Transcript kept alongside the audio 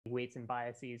Weights and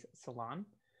Biases Salon.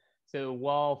 So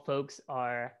while folks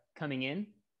are coming in,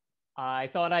 I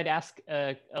thought I'd ask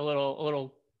a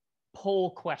little poll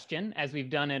question, as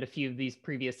we've done at a few of these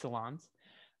previous salons.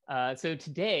 So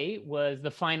today was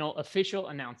the final official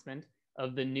announcement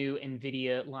of the new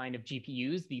NVIDIA line of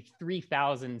GPUs, the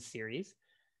 3000 series.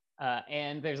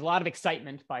 And there's a lot of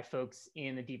excitement by folks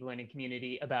in the deep learning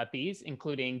community about these,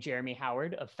 including Jeremy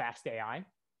Howard of Fast AI.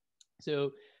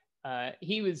 So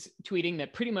he was tweeting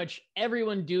that pretty much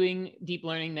everyone doing deep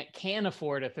learning that can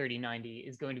afford a 3090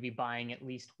 is going to be buying at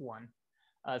least one.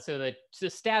 So the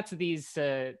stats of these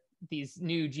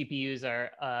new GPUs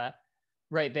are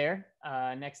right there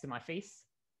next to my face.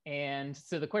 And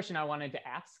so the question I wanted to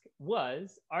ask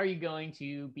was, are you going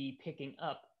to be picking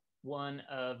up one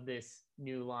of this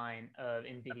new line of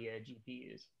NVIDIA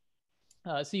GPUs?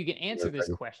 So you can answer this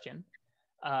question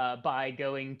by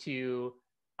going to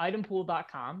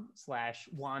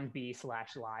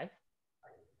itempool.com/wanb/live.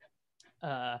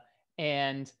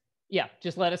 And yeah,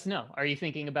 just let us know. Are you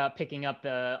thinking about picking up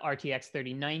the RTX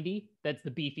 3090? That's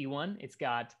the beefy one. It's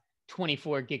got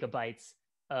 24 gigabytes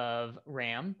of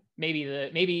RAM.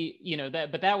 Maybe you know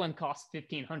that, but that one costs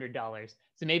 $1,500.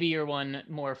 So maybe you're one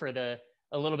more for a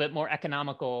little bit more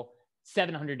economical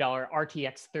 $700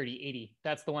 RTX 3080.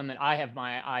 That's the one that I have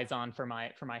my eyes on for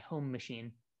my home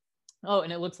machine. Oh,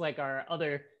 and it looks like our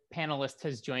other panelist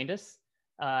has joined us.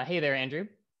 Hey there, Andrew.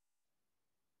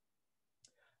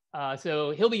 So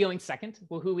he'll be going second.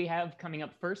 Well, who we have coming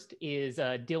up first is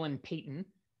Dylan Paiton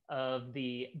of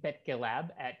the Betke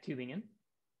Lab at Tübingen.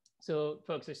 So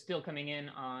folks are still coming in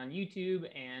on YouTube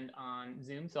and on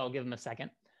Zoom, so I'll give them a second.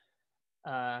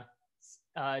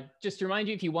 Just to remind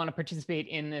you, if you want to participate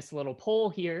in this little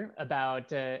poll here about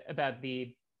the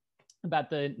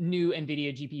new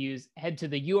NVIDIA GPUs, head to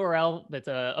the URL that's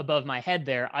above my head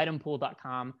there,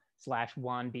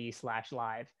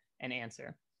 itempool.com/wanb/live, and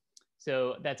answer.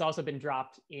 So that's also been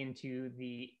dropped into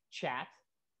the chat,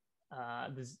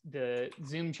 the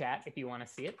Zoom chat, if you want to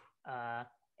see it.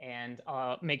 And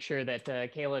I'll make sure that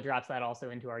Kayla drops that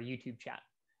also into our YouTube chat.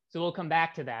 So we'll come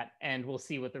back to that and we'll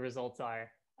see what the results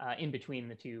are in between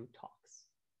the two talks.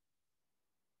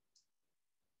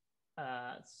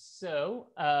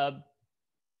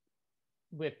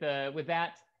 With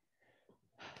that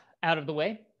out of the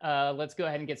way, let's go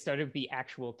ahead and get started with the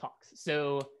actual talks.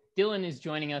 So Dylan is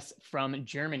joining us from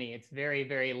Germany. It's very,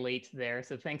 very late there.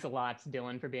 So thanks a lot,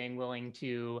 Dylan, for being willing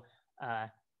to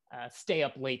stay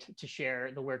up late to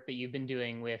share the work that you've been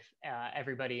doing with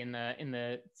everybody in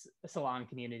the Salon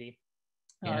community.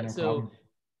 Yeah, no problem.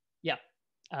 Yeah.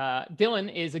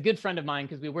 Dylan is a good friend of mine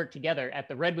because we worked together at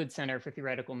the Redwood Center for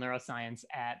Theoretical Neuroscience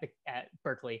at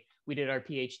Berkeley. We did our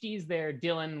PhDs there.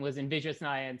 Dylan was in visual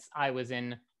science. I was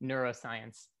in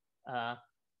neuroscience.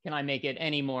 Can I make it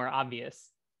any more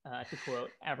obvious, to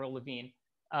quote Avril Lavigne?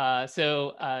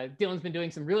 So Dylan's been doing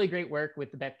some really great work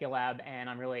with the Betke Lab, and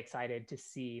I'm really excited to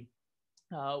see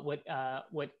what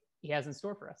he has in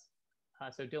store for us.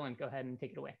 So Dylan, go ahead and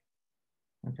take it away.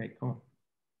 Okay, cool.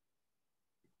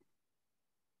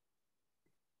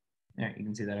 All right, you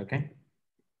can see that okay?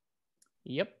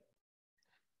 Yep.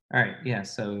 All right, yeah,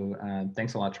 so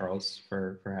thanks a lot, Charles,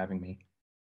 for having me.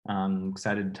 I'm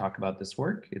excited to talk about this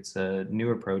work. It's a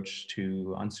new approach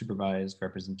to unsupervised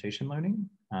representation learning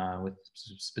with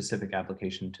specific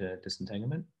application to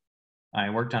disentanglement. I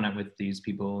worked on it with these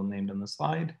people named on the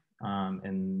slide,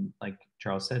 and like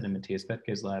Charles said, in Matthias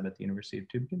Betke's lab at the University of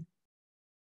Tübingen.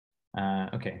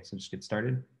 Okay, so just get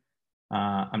started.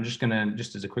 I'm just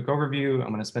as a quick overview,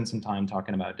 I'm gonna spend some time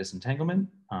talking about disentanglement.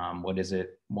 What is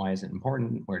it? Why is it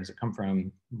important? Where does it come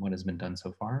from? What has been done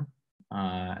so far?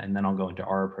 And then I'll go into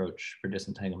our approach for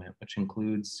disentanglement, which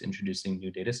includes introducing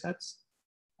new data sets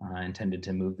intended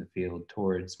to move the field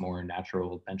towards more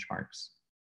natural benchmarks.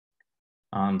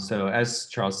 So as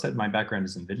Charles said, my background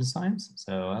is in vision science.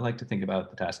 So I like to think about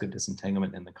the task of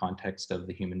disentanglement in the context of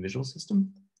the human visual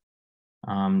system.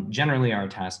 Generally, our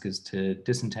task is to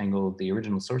disentangle the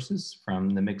original sources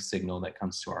from the mixed signal that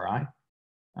comes to our eye.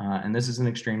 And this is an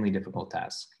extremely difficult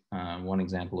task. One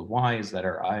example of why is that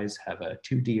our eyes have a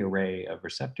 2D array of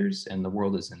receptors and the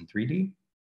world is in 3D.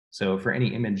 So for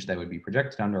any image that would be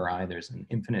projected onto our eye, there's an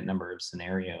infinite number of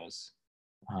scenarios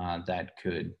that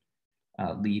could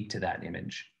lead to that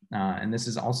image. And this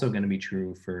is also going to be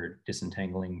true for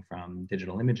disentangling from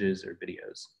digital images or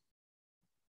videos.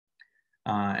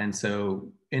 And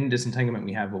so in disentanglement,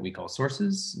 we have what we call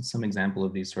sources. Some example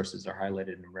of these sources are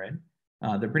highlighted in red.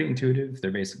 They're pretty intuitive.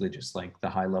 They're basically just like the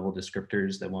high level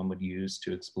descriptors that one would use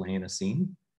to explain a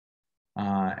scene.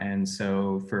 And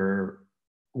so for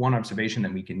one observation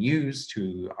that we can use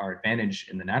to our advantage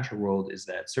in the natural world is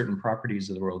that certain properties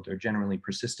of the world are generally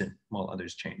persistent while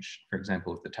others change. For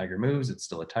example, if the tiger moves, it's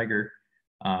still a tiger.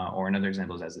 Or another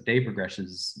example is as the day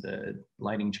progresses, the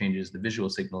lighting changes, the visual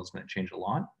signal is going to change a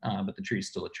lot, but the tree is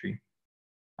still a tree.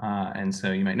 And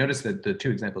so you might notice that the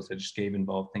two examples I just gave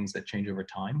involve things that change over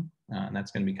time, and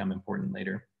that's going to become important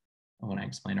later when I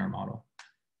explain our model.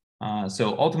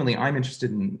 So ultimately, I'm interested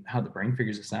in how the brain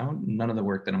figures this out. None of the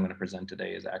work that I'm going to present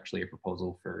today is actually a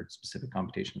proposal for specific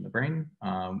computation in the brain.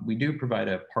 We do provide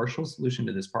a partial solution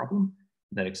to this problem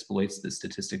that exploits the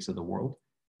statistics of the world.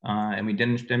 And we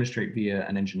demonstrate via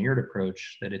an engineered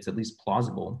approach that it's at least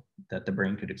plausible that the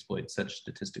brain could exploit such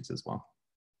statistics as well.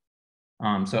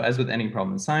 So as with any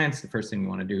problem in science, the first thing we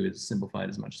want to do is simplify it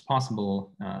as much as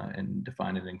possible and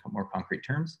define it in more concrete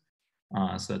terms.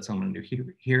 So that's what I'm going to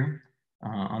do here.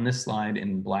 On this slide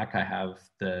in black, I have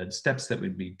the steps that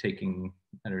we'd be taking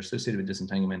that are associated with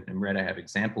disentanglement. In red, I have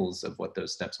examples of what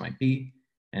those steps might be.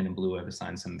 And in blue, I've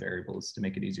assigned some variables to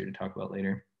make it easier to talk about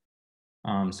later.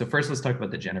 So first, let's talk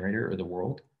about the generator or the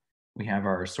world. We have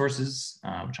our sources,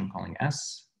 which I'm calling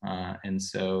S. And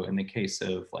so in the case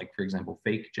of, like, for example,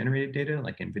 fake generated data,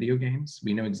 like in video games,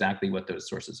 we know exactly what those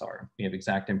sources are. We have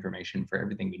exact information for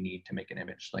everything we need to make an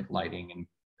image, like lighting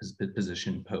and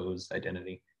position, pose,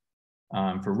 identity.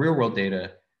 For real world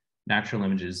data, natural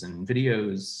images and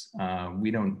videos, we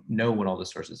don't know what all the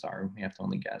sources are. We have to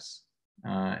only guess.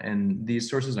 And these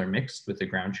sources are mixed with the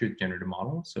ground truth generative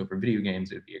model. So for video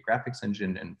games, it would be a graphics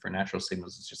engine, and for natural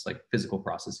signals, it's just like physical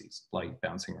processes, light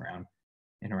bouncing around,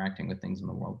 interacting with things in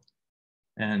the world.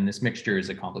 And this mixture is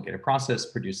a complicated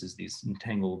process, produces these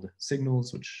entangled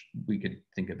signals, which we could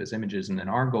think of as images. And then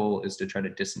our goal is to try to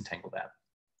disentangle that.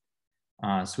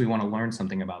 So we want to learn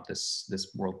something about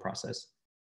this world process.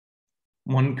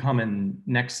 One common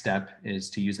next step is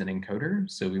to use an encoder.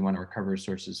 So we want to recover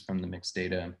sources from the mixed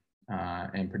data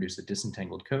and produce a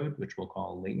disentangled code, which we'll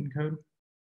call latent code.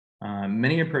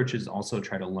 Many approaches also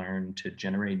try to learn to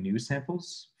generate new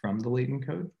samples from the latent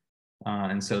code.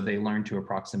 And so they learn to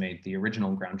approximate the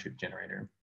original ground truth generator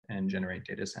and generate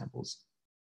data samples.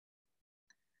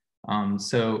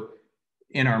 So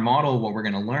in our model, what we're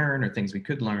going to learn, or things we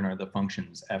could learn, are the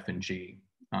functions f and g,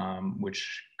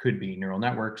 which could be neural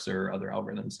networks or other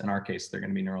algorithms. In our case, they're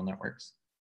going to be neural networks.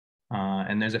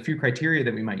 And there's a few criteria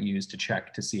that we might use to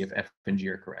check to see if f and g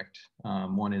are correct.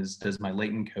 One is, does my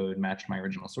latent code match my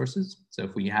original sources? So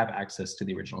if we have access to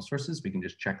the original sources, we can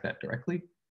just check that directly.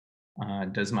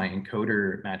 Does my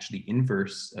encoder match the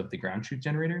inverse of the ground truth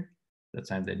generator? That's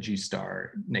that G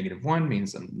star -1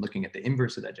 means I'm looking at the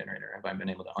inverse of that generator. Have I been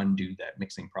able to undo that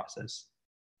mixing process?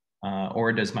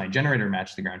 Or does my generator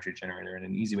match the ground truth generator? And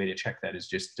an easy way to check that is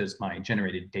just, does my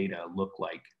generated data look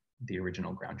like the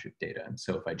original ground truth data? And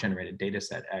so if I generated data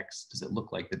set X, does it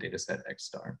look like the data set X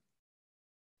star?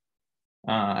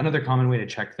 Another common way to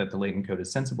check that the latent code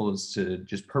is sensible is to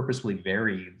just purposefully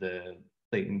vary the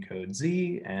latent code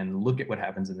Z and look at what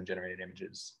happens in the generated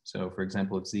images. So for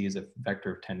example, if Z is a vector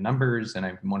of 10 numbers and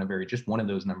I want to vary just one of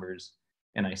those numbers,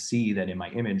 and I see that in my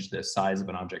image, the size of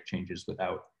an object changes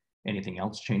without anything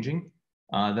else changing,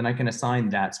 then I can assign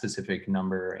that specific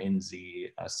number in Z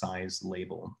a size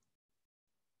label.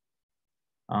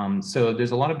 So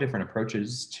there's a lot of different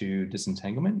approaches to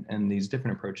disentanglement, and these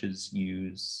different approaches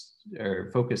use or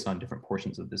focus on different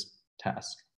portions of this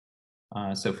task.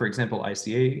 So for example,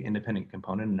 ICA, independent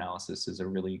component analysis, is a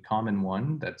really common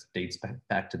one that dates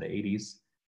back to the 80s.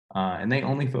 And they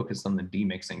only focus on the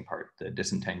demixing part, the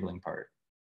disentangling part.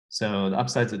 So the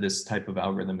upsides of this type of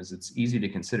algorithm is it's easy to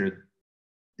consider.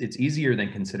 It's easier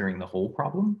than considering the whole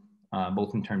problem,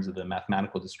 both in terms of the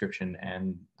mathematical description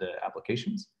and the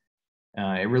applications.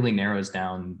 It really narrows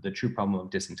down the true problem of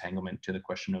disentanglement to the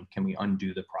question of, can we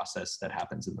undo the process that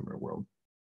happens in the real world?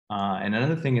 And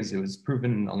another thing is, it was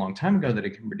proven a long time ago that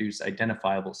it can produce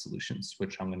identifiable solutions,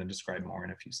 which I'm going to describe more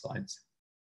in a few slides.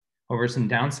 However, some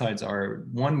downsides are,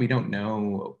 one, we don't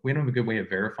have a good way of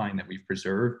verifying that we've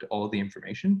preserved all of the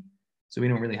information. So we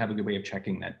don't really have a good way of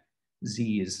checking that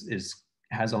Z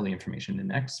has all the information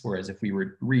in X, whereas if we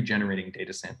were regenerating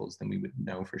data samples, then we would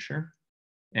know for sure.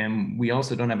 And we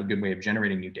also don't have a good way of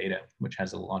generating new data, which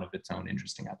has a lot of its own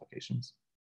interesting applications.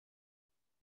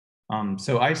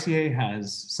 So ICA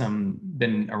has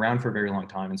been around for a very long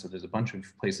time, and so there's a bunch of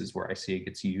places where ICA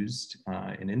gets used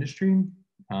in industry.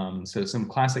 So some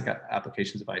classic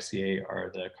applications of ICA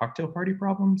are the cocktail party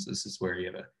problems. This is where you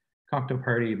have a cocktail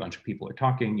party, a bunch of people are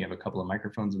talking, you have a couple of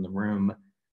microphones in the room,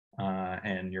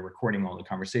 and you're recording all the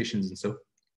conversations, and so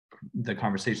the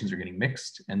conversations are getting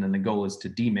mixed, and then the goal is to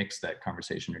demix that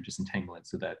conversation or disentangle it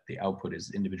so that the output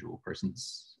is individual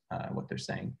persons, what they're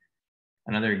saying.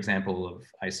 Another example of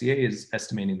ICA is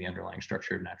estimating the underlying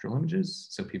structure of natural images.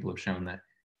 So people have shown that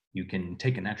you can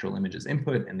take a natural image as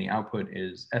input, and the output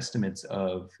is estimates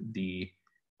of the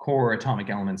core atomic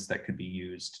elements that could be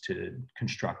used to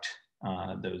construct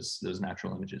those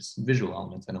natural images. Visual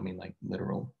elements, I don't mean like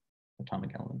literal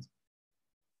atomic elements.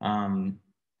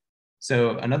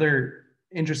 So another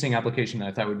interesting application that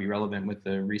I thought would be relevant with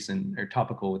the recent, or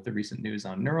topical with the recent news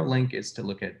on Neuralink, is to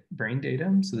look at brain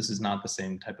data. So this is not the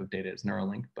same type of data as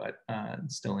Neuralink, but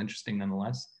it's still interesting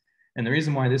nonetheless. And the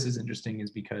reason why this is interesting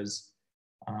is because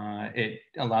it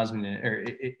allows me to, or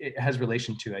it has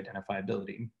relation to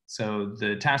identifiability. So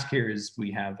the task here is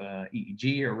we have a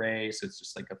EEG array. So it's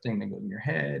just like a thing that goes in your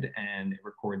head and it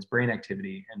records brain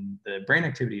activity. And the brain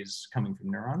activity is coming from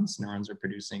neurons. Neurons are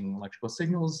producing electrical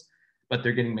signals, but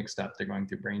they're getting mixed up. They're going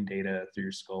through brain data, through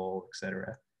your skull, et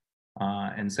cetera.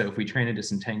 And so if we train a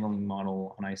disentangling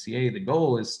model on ICA, the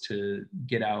goal is to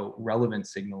get out relevant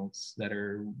signals that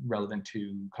are relevant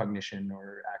to cognition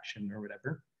or action or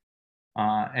whatever.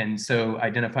 And so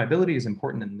identifiability is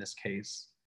important in this case.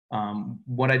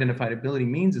 What identifiability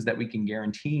means is that we can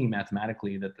guarantee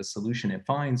mathematically that the solution it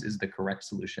finds is the correct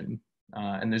solution.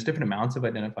 And there's different amounts of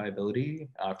identifiability,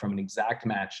 from an exact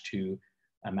match to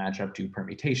a match up to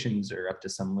permutations or up to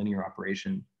some linear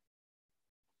operation.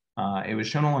 It was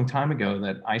shown a long time ago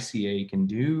that ICA can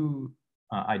do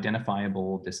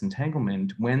identifiable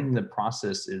disentanglement when the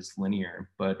process is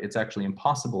linear, but it's actually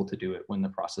impossible to do it when the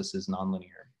process is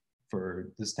nonlinear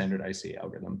for the standard ICA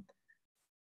algorithm.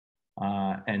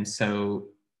 And so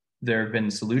there have been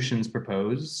solutions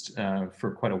proposed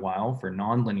for quite a while for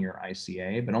nonlinear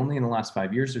ICA, but only in the last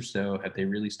 5 years or so have they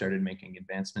really started making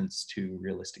advancements to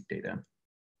realistic data.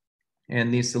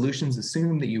 And these solutions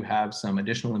assume that you have some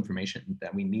additional information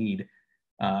that we need,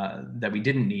 that we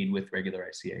didn't need with regular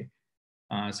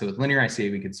ICA. So with linear ICA,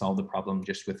 we could solve the problem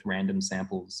just with random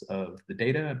samples of the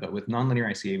data, but with nonlinear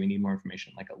ICA, we need more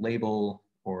information like a label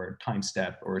or time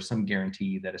step or some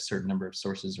guarantee that a certain number of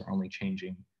sources are only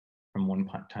changing from one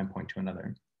time point to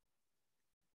another.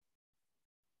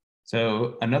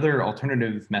 So another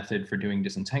alternative method for doing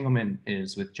disentanglement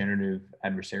is with generative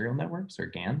adversarial networks, or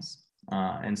GANs.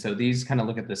 And so these kind of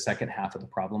look at the second half of the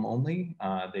problem only.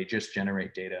 They just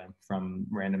generate data from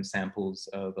random samples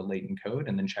of a latent code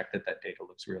and then check that that data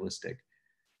looks realistic.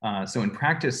 So in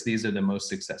practice, these are the most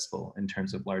successful in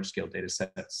terms of large scale data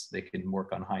sets. They can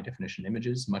work on high definition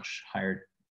images, much higher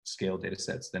scale data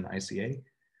sets than ICA.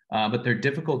 But they're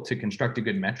difficult to construct a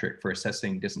good metric for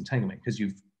assessing disentanglement because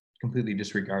you've completely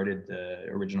disregarded the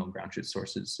original ground truth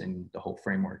sources in the whole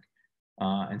framework.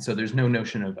 And so there's no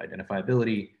notion of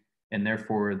identifiability, and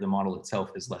therefore the model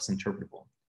itself is less interpretable.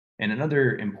 And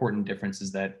another important difference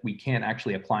is that we can't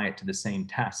actually apply it to the same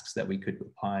tasks that we could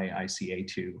apply ICA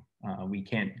to.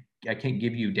 I can't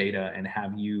give you data and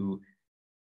have you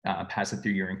pass it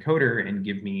through your encoder and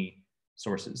give me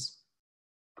sources.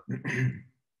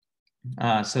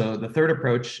 So the third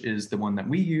approach is the one that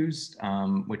we used,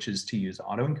 which is to use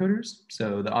autoencoders.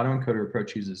 So the autoencoder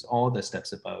approach uses all the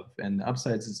steps above, and the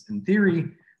upsides is, in theory,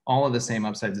 all of the same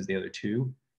upsides as the other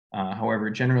two.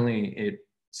 However, generally it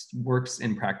works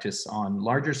in practice on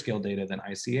larger scale data than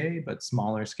ICA, but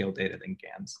smaller scale data than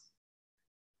GANs.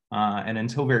 And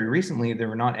until very recently, there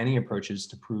were not any approaches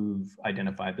to prove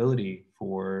identifiability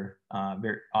for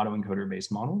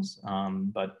autoencoder-based models,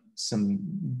 but some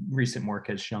recent work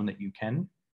has shown that you can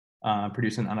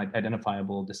produce an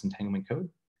unidentifiable disentanglement code.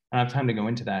 I don't have time to go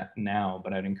into that now,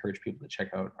 but I'd encourage people to check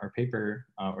out our paper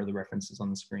or the references on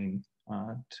the screen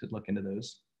to look into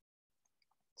those.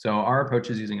 So our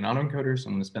approach is using an autoencoder, so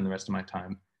I'm going to spend the rest of my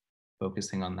time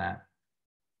focusing on that.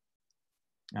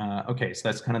 Okay, so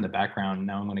that's kind of the background.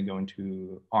 Now I'm going to go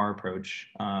into our approach,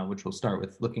 which will start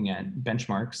with looking at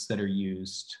benchmarks that are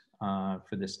used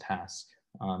for this task.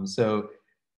 So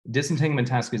disentanglement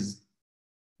task is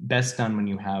best done when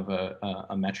you have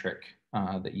a metric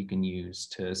that you can use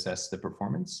to assess the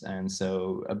performance. And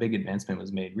so a big advancement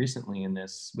was made recently in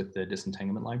this with the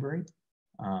disentanglement library.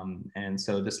 And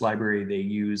so this library, they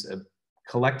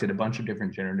collected a bunch of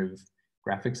different generative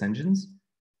graphics engines.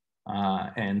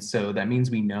 And so that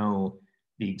means we know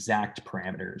the exact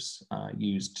parameters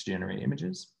used to generate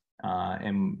images.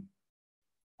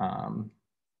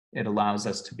 It allows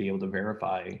us to be able to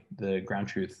verify the ground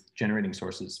truth generating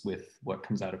sources with what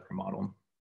comes out of per model.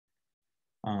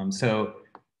 So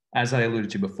as I alluded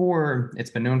to before, it's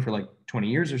been known for like 20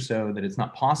 years or so that it's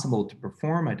not possible to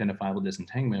perform identifiable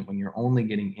disentanglement when you're only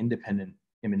getting independent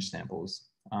image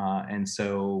samples. And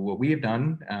so what we have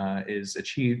done is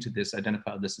achieved this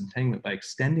identifiable disentanglement by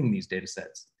extending these data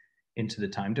sets into the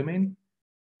time domain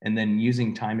and then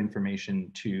using time information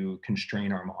to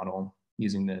constrain our model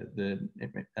using the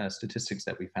statistics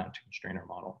that we found to constrain our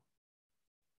model.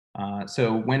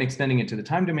 So when extending it to the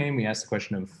time domain, we asked the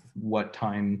question of what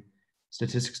time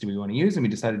statistics do we want to use, and we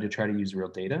decided to try to use real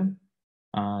data.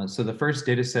 So the first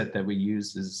data set that we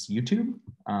used is YouTube.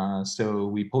 So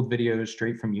we pulled videos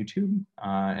straight from YouTube,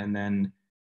 and then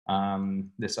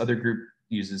this other group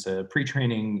uses a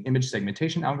pre-training image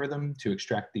segmentation algorithm to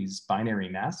extract these binary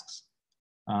masks.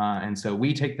 And so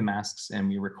we take the masks and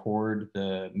we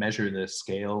measure the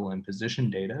scale and position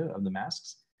data of the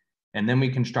masks. And then we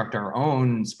construct our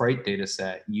own sprite data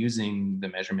set using the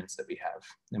measurements that we have.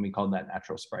 And we call that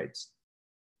natural sprites.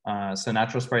 So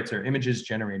natural sprites are images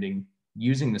generating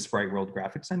using the Sprite World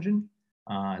graphics engine.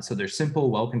 So they're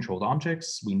simple, well-controlled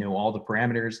objects. We know all the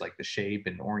parameters like the shape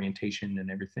and orientation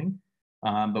and everything.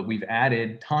 But we've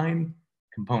added time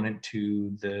component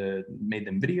made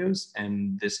them videos,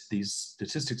 and these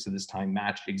statistics of this time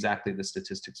matched exactly the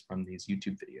statistics from these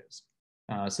YouTube videos.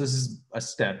 So this is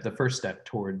the first step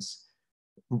towards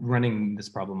running this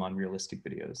problem on realistic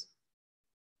videos.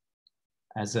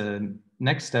 As a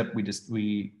next step,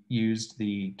 we used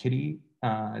the Kitty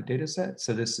data set.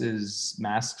 So this is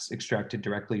masks extracted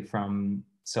directly from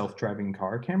self-driving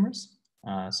car cameras.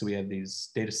 So we have these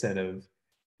data set of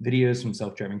videos from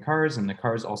self-driving cars, and the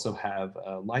cars also have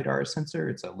a LiDAR sensor.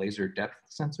 It's a laser depth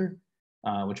sensor,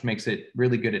 which makes it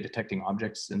really good at detecting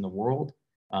objects in the world.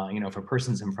 If a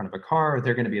person's in front of a car,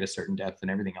 they're going to be at a certain depth and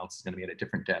everything else is going to be at a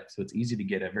different depth. So it's easy to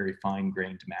get a very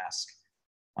fine-grained mask.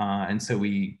 And so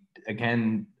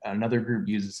another group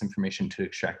uses this information to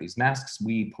extract these masks.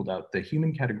 We pulled out the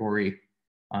human category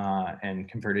and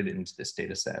converted it into this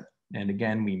data set. And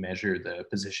again, we measure the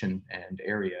position and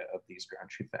area of these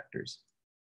ground truth vectors.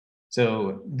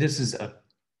 So this is,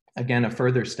 again, a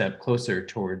further step closer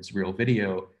towards real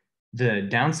video. The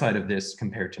downside of this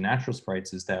compared to natural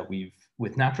sprites is that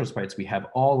with natural sprites, we have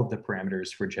all of the parameters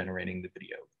for generating the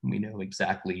video. We know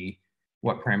exactly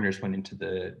what parameters went into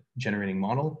the generating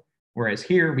model. Whereas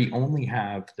here, we only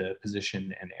have the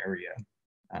position and area.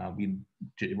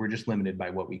 We're just limited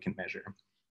by what we can measure.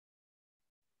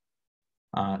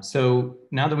 So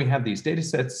now that we have these data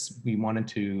sets, we wanted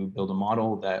to build a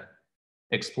model that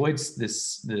exploits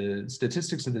the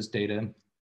statistics of this data,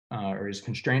 or is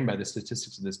constrained by the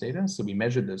statistics of this data. So we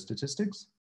measured those statistics.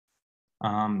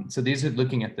 So these are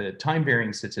looking at the time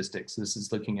varying statistics. This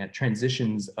is looking at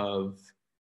transitions of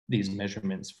these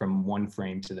measurements from one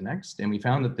frame to the next. And we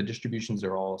found that the distributions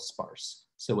are all sparse.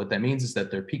 So what that means is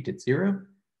that they're peaked at 0,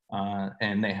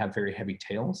 and they have very heavy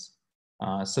tails.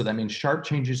 So that means sharp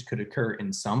changes could occur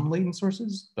in some latent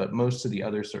sources, but most of the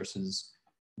other sources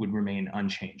would remain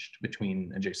unchanged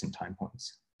between adjacent time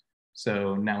points.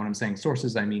 So now when I'm saying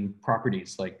sources, I mean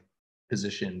properties like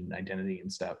position, identity,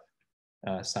 and stuff,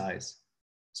 size.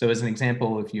 So as an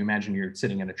example, if you imagine you're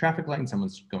sitting at a traffic light and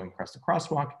someone's going across the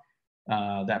crosswalk,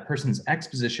 that person's X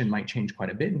position might change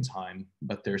quite a bit in time,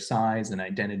 but their size and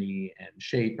identity and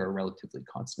shape are relatively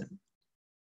constant.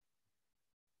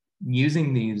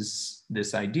 Using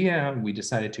this idea, we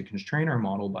decided to constrain our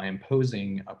model by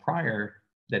imposing a prior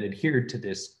that adhered to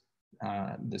this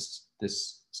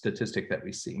statistic that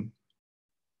we see.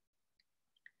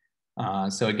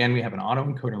 So again, we have an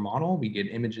autoencoder model. We get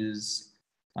images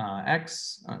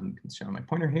X, you can show my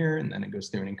pointer here, and then it goes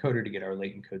through an encoder to get our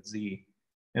latent code Z.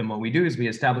 And what we do is we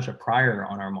establish a prior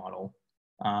on our model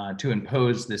to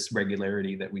impose this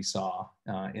regularity that we saw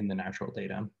in the natural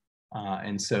data.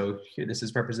 And so here, this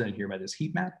is represented here by this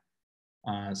heat map.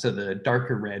 So the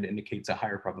darker red indicates a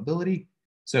higher probability.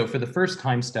 So for the first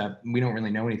time step, we don't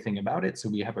really know anything about it. So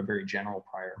we have a very general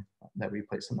prior that we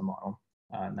place in the model,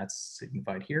 and that's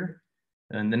signified here.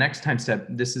 And the next time step,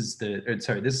 this is the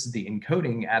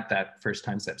encoding at that first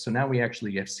time step. So now we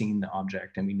actually have seen the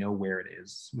object and we know where it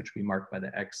is, which we mark by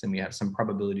the X, and we have some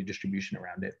probability distribution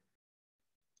around it.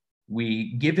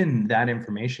 Given that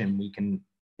information, we can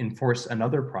enforce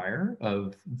another prior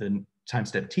of the time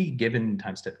step t given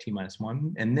time step t minus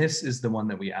 1. And this is the one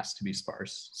that we ask to be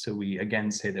sparse. So we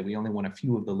again say that we only want a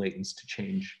few of the latents to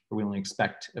change, or we only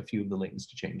expect a few of the latents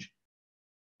to change.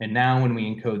 And now when we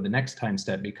encode the next time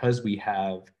step, because we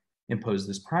have imposed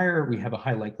this prior, we have a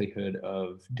high likelihood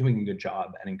of doing a good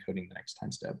job at encoding the next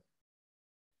time step.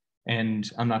 And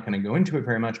I'm not going to go into it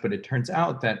very much, but it turns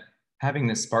out that having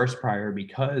this sparse prior,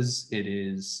 because it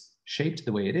is shaped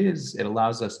the way it is, it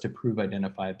allows us to prove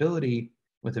identifiability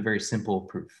with a very simple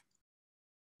proof.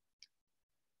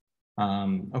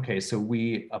 Okay, so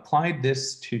we applied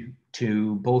this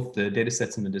to both the data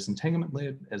sets in the disentanglement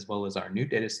lib as well as our new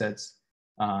data sets.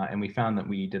 And we found that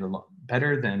we did a lot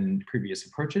better than previous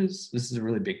approaches. This is a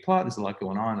really big plot. There's a lot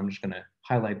going on. I'm just going to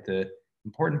highlight the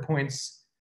important points.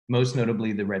 most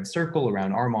notably the red circle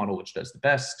around our model, which does the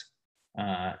best.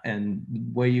 And the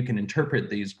way you can interpret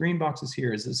these green boxes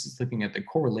here is this is looking at the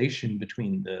correlation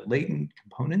between the latent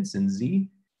components in Z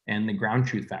and the ground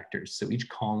truth factors. So each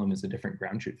column is a different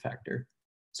ground truth factor.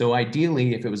 So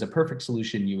ideally, if it was a perfect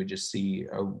solution, you would just see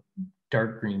a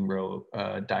dark green row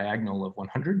diagonal of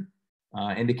 100,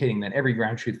 indicating that every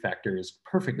ground truth factor is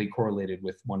perfectly correlated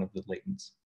with one of the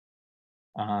latents.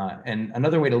 And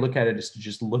another way to look at it is to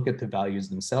just look at the values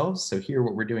themselves. So here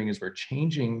what we're doing is we're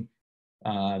changing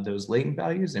those latent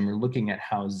values, and we're looking at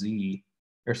how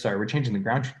we're changing the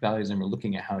ground truth values, and we're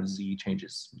looking at how Z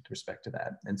changes with respect to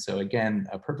that. And so again,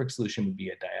 a perfect solution would be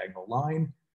a diagonal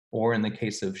line, or in the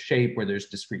case of shape where there's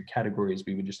discrete categories,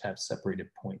 we would just have separated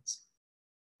points.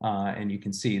 And you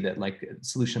can see that like a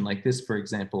solution like this, for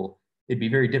example, it'd be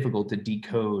very difficult to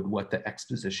decode what the X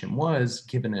position was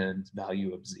given a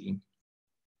value of Z.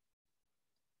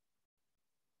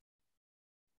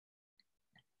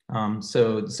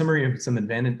 So the summary of some of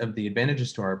the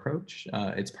advantages to our approach,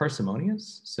 it's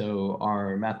parsimonious. So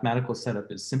our mathematical setup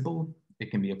is simple.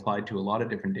 It can be applied to a lot of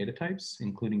different data types,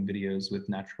 including videos with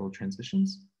natural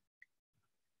transitions.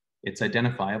 It's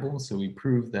identifiable. So we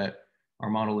prove that our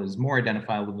model is more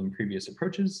identifiable than previous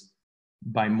approaches.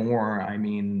 By more, I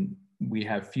mean, we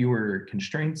have fewer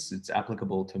constraints. It's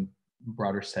applicable to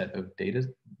broader set of data,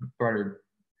 broader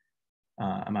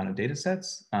amount of data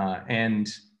sets. And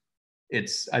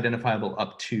it's identifiable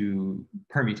up to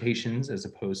permutations as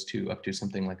opposed to up to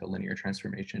something like a linear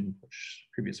transformation, which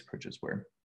previous approaches were.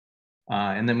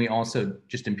 And then we also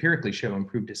just empirically show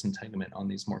improved disentanglement on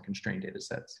these more constrained data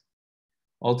sets.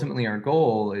 Ultimately, our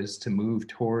goal is to move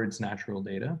towards natural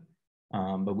data,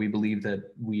 but we believe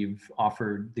that we've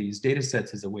offered these data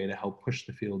sets as a way to help push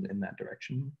the field in that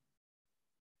direction.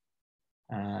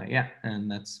 Yeah,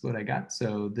 and that's what I got.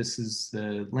 So this is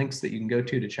the links that you can go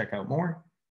to check out more.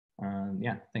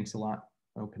 Yeah, thanks a lot.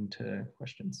 Open to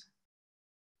questions.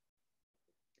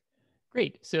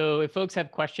 Great. So if folks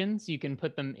have questions, you can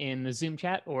put them in the Zoom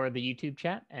chat or the YouTube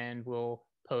chat, and we'll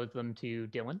pose them to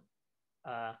Dylan.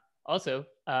 Also,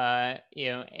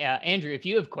 Andrew, if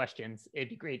you have questions, it'd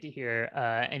be great to hear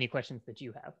any questions that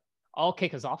you have. I'll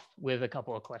kick us off with a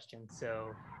couple of questions.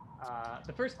 So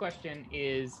the first question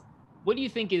is, what do you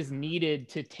think is needed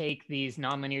to take these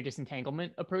nonlinear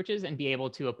disentanglement approaches and be able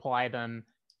to apply them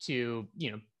to,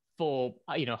 full,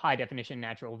 high definition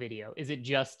natural video? Is it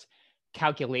just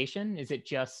calculation? Is it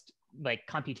just like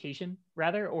computation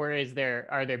rather, or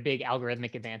are there big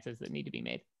algorithmic advances that need to be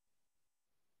made?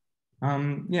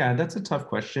 Yeah, that's a tough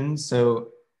question. So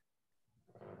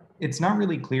it's not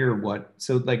really clear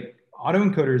like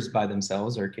autoencoders by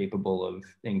themselves are capable of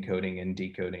encoding and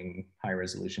decoding high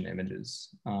resolution images.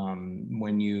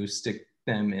 When you stick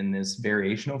them in this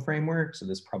variational framework, so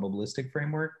this probabilistic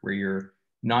framework where you're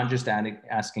not just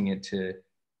asking it to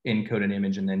encode an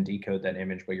image and then decode that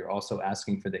image, but you're also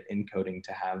asking for the encoding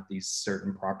to have these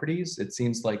certain properties, it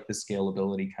seems like the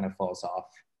scalability kind of falls off.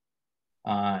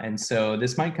 And so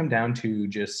this might come down to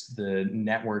just the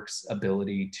network's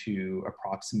ability to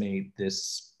approximate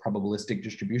this probabilistic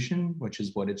distribution, which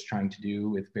is what it's trying to do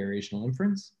with variational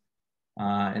inference.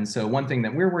 And so one thing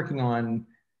that we're working on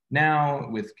now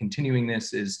with continuing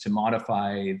this is to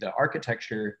modify the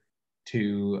architecture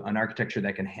to an architecture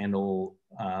that can handle,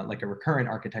 like a recurrent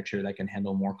architecture that can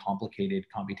handle more complicated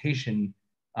computation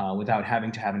without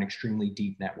having to have an extremely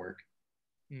deep network.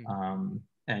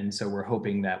 And so we're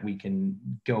hoping that we can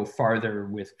go farther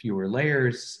with fewer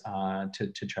layers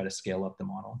to try to scale up the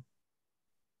model.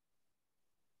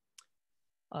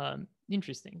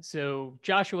 Interesting. So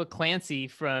Joshua Clancy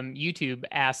from YouTube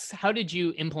asks, how did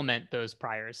you implement those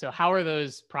priors? So how are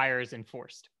those priors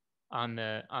enforced on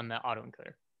the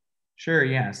autoencoder? Sure,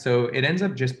 yeah. So it ends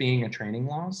up just being a training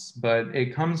loss, but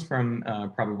it comes from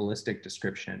probabilistic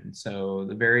description. So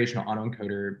the variational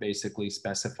autoencoder basically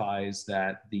specifies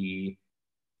that the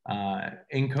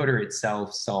encoder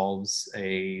itself solves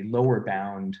a lower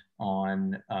bound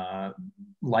on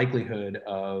likelihood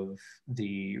of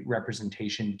the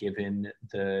representation given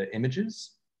the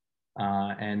images.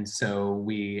 And so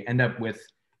we end up with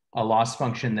a loss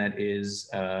function that is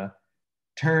a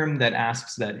term that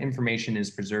asks that information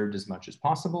is preserved as much as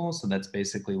possible. So that's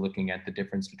basically looking at the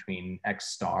difference between X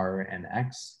star and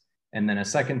X. And then a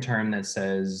second term that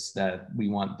says that we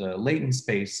want the latent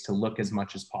space to look as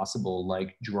much as possible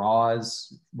like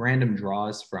draws, random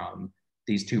draws from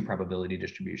these two probability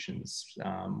distributions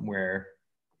where,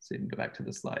 so you can go back to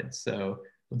the slide. So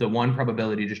the one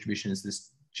probability distribution is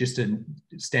this just a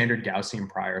standard Gaussian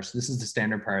prior. So this is the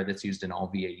standard prior that's used in all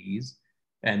VAEs.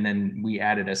 And then we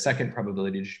added a second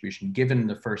probability distribution. Given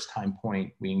the first time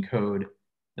point, we encode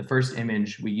The first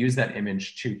image, we use that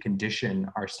image to condition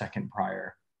our second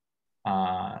prior.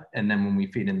 And then when we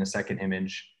feed in the second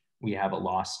image, we have a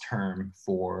loss term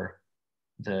for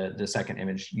the second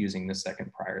image using the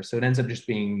second prior. So it ends up just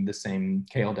being the same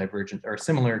KL divergence or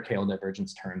similar KL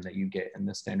divergence term that you get in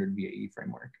the standard VAE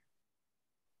framework.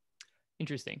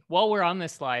 Interesting. While we're on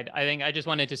this slide, I think I just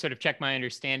wanted to sort of check my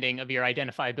understanding of your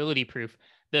identifiability proof.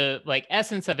 The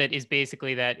essence of it is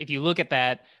basically that if you look at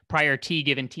that prior t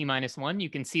given t-1, you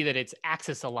can see that it's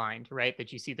axis aligned, right?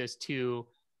 That you see those two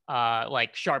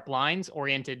sharp lines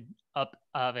oriented up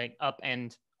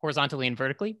and horizontally and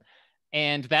vertically.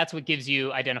 And that's what gives you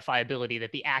identifiability,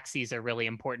 that the axes are really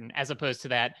important, as opposed to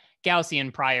that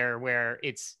Gaussian prior where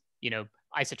it's,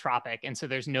 isotropic. And so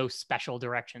there's no special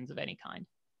directions of any kind.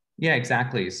 Yeah,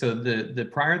 exactly. So the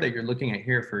prior that you're looking at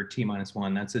here for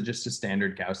t-1, that's just a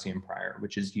standard Gaussian prior,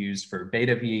 which is used for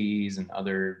beta VAEs and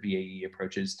other VAE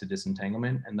approaches to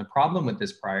disentanglement. And the problem with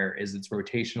this prior is it's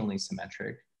rotationally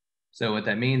symmetric. So what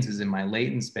that means is in my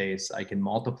latent space, I can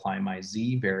multiply my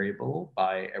Z variable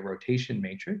by a rotation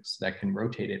matrix that can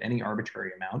rotate at any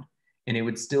arbitrary amount, and it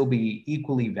would still be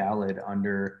equally valid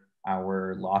under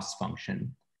our loss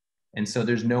function. And so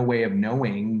there's no way of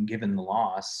knowing, given the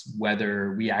loss,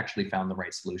 whether we actually found the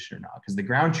right solution or not, because the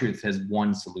ground truth has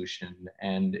one solution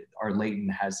and our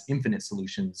latent has infinite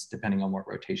solutions depending on what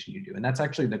rotation you do. And that's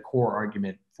actually the core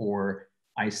argument for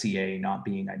ICA not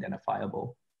being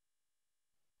identifiable.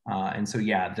 And so,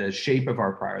 yeah, the shape of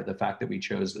our prior, the fact that we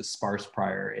chose a sparse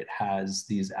prior, it has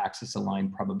these axis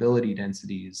aligned probability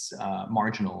densities,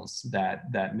 marginals,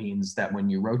 that means that when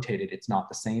you rotate it, it's not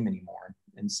the same anymore.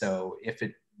 And so if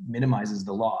it minimizes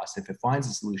the loss, if it finds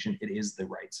a solution, it is the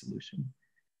right solution.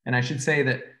 And I should say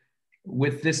that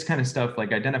with this kind of stuff, like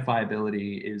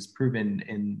identifiability is proven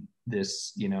in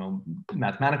this,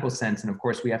 mathematical sense. And of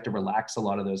course, we have to relax a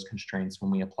lot of those constraints when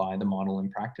we apply the model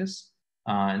in practice.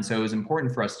 And so it was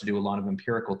important for us to do a lot of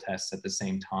empirical tests at the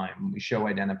same time. We show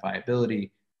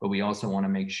identifiability, but we also want to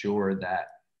make sure that,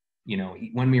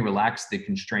 when we relax the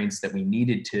constraints that we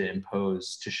needed to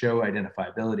impose to show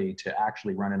identifiability to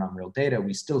actually run it on real data,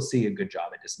 we still see a good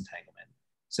job at disentanglement.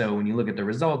 So when you look at the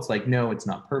results, no, it's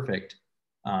not perfect,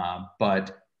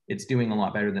 but it's doing a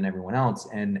lot better than everyone else.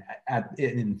 And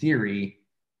in theory,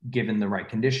 given the right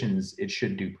conditions, it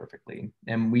should do perfectly.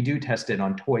 And we do test it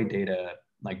on toy data,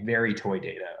 like very toy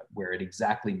data, where it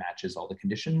exactly matches all the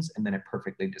conditions and then it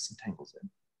perfectly disentangles it.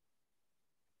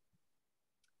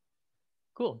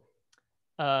 Cool.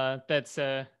 This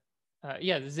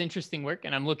is interesting work,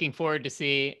 and I'm looking forward to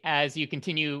see as you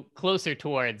continue closer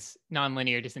towards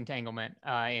nonlinear disentanglement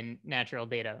in natural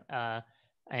data.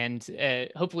 And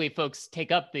hopefully folks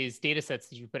take up these data sets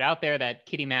that you put out there, that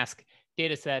kitty mask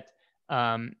data set,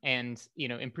 and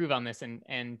improve on this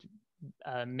and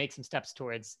make some steps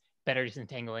towards better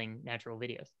disentangling natural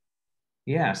videos.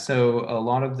 Yeah, so a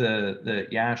lot of the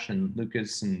Yash and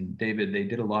Lucas and David, they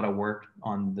did a lot of work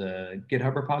on the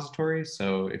GitHub repository.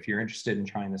 So if you're interested in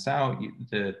trying this out,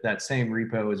 that same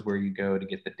repo is where you go to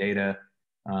get the data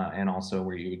and also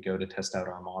where you would go to test out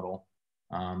our model.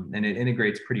 And it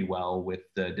integrates pretty well with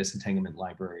the disentanglement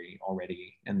library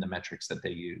already and the metrics that they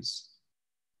use.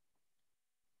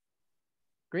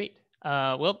 Great.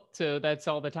 Well, so that's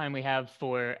all the time we have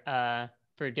for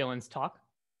Dylan's talk.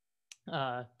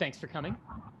 Thanks for coming.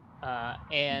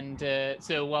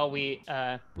 So while we,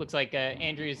 looks like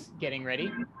Andrew's getting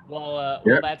ready, while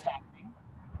that's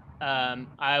happening,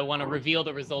 I want to reveal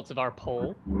the results of our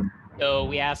poll. So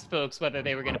we asked folks whether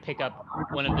they were going to pick up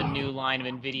one of the new line of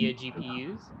NVIDIA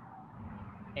GPUs.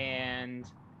 And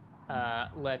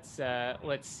let's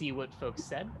see what folks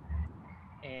said.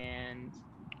 And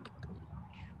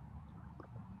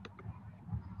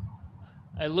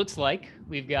it looks like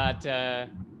we've got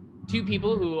 2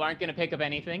 people who aren't going to pick up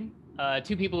anything,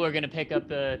 2 people who are going to pick up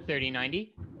the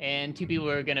 3090, and 2 people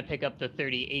who are going to pick up the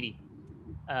 3080.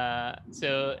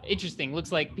 So interesting.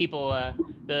 Looks like people,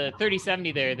 the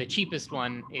 3070 there, the cheapest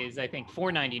one is, I think,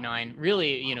 $499.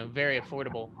 Really, very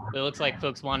affordable. But it looks like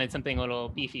folks wanted something a little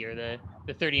beefier.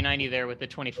 The 3090 there with the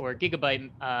 24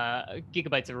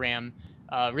 gigabytes of RAM,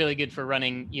 really good for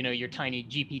running, your tiny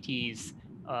GPTs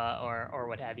or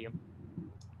what have you.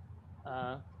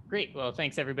 Great. Well,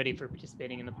 thanks everybody for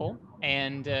participating in the poll.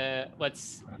 And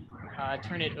let's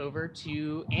turn it over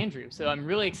to Andrew. So I'm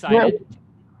really excited.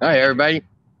 Hi, everybody.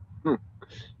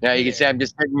 Now you can see I'm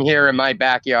just sitting here in my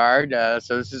backyard.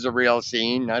 So this is a real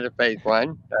scene, not a fake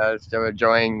one. Still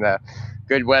enjoying the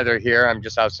good weather here. I'm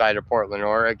just outside of Portland,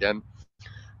 Oregon.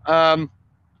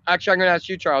 Actually, I'm going to ask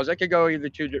you, Charles. I could go either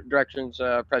two directions.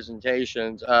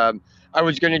 Presentations. I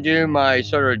was going to do my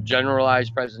sort of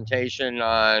generalized presentation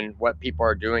on what people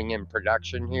are doing in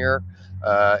production here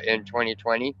in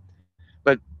 2020.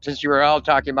 But since you were all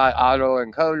talking about auto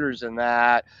encoders and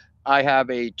that, I have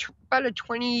about a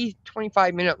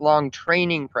 20-25 minute long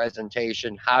training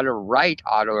presentation how to write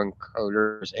auto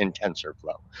encoders in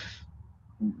TensorFlow.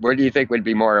 What do you think would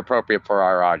be more appropriate for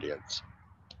our audience?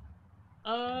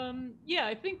 Yeah,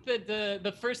 I think that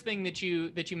the first thing that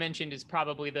you mentioned is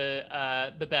probably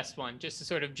the best one, just a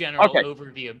sort of general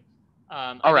overview.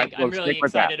 All right, I'm we'll really stick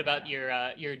with that. excited about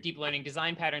your deep learning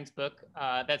design patterns book.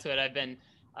 That's what I've been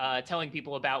telling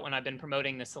people about when I've been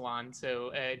promoting the salon.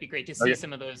 So it'd be great to see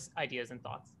some of those ideas and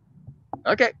thoughts.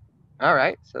 Okay. All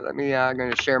right. So let me. I'm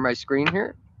going to share my screen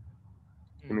here.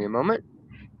 Give me a moment.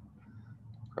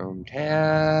 Chrome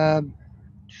tab.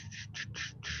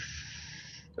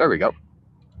 There we go.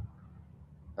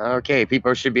 Okay,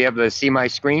 people should be able to see my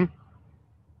screen.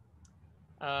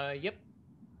 Yep.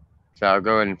 So I'll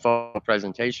go in full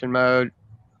presentation mode.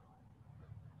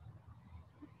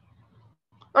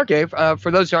 Okay, for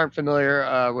those who aren't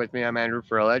familiar with me, I'm Andrew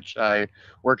Ferlitsch. I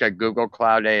work at Google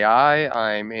Cloud AI.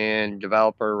 I'm in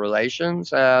developer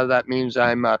relations. That means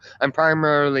I'm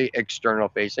primarily external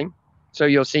facing. So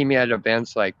you'll see me at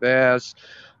events like this.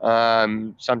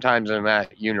 Sometimes I'm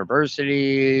at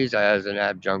universities as an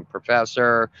adjunct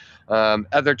professor.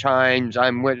 Other times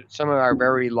I'm with some of our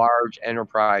very large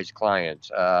enterprise clients.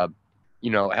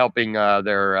 Helping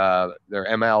their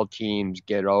ML teams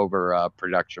get over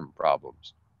production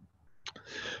problems.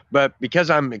 But because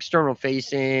I'm external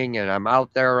facing and I'm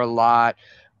out there a lot,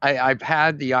 I've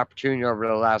had the opportunity over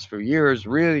the last few years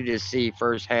really to see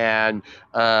firsthand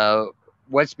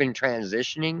what's been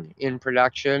transitioning in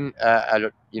production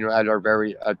at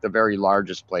the very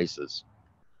largest places.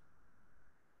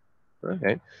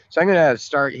 Okay, so I'm going to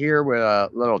start here with a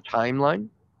little timeline.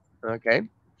 Okay.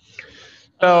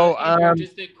 So Andrew,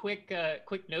 just a quick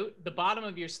note. The bottom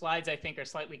of your slides, I think, are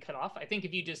slightly cut off. I think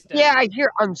if you just yeah, I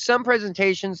hear on some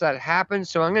presentations that happens.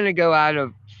 So I'm going to go out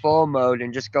of full mode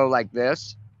and just go like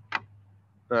this.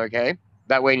 Okay,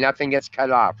 that way nothing gets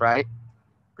cut off, right?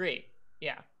 Great.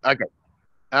 Yeah. Okay.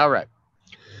 All right.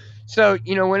 So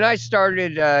when I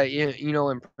started,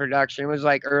 in production, it was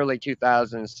like early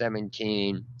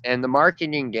 2017, and the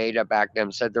marketing data back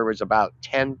then said there was about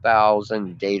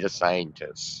 10,000 data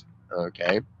scientists.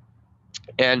 Okay.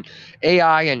 And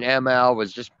AI and ML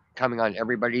was just coming on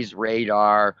everybody's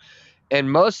radar.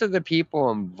 And most of the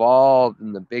people involved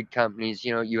in the big companies,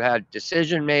 you had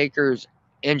decision makers,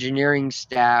 engineering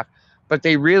staff, but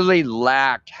they really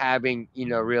lacked having,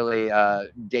 really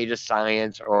data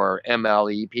science or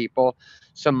MLE people.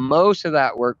 So most of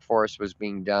that workforce was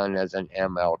being done as an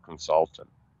ML consultant.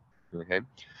 Okay.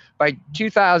 By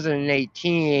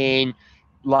 2018,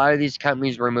 a lot of these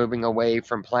companies were moving away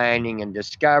from planning and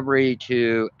discovery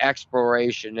to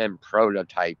exploration and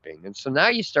prototyping. And so now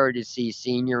you start to see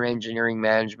senior engineering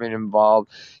management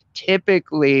involved.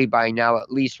 Typically, by now,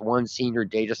 at least one senior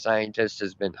data scientist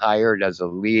has been hired as a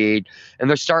lead, and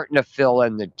they're starting to fill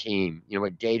in the team.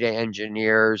 With data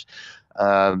engineers,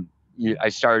 I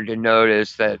started to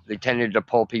notice that they tended to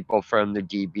pull people from the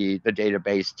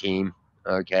database team.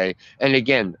 Okay. And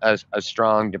again, a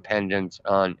strong dependence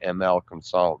on ML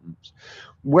consultants.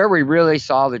 Where we really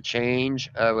saw the change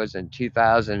was in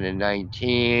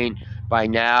 2019. By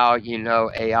now,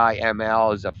 AI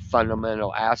ML is a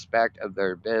fundamental aspect of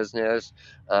their business.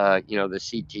 The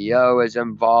CTO is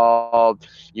involved.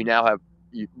 You now have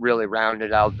really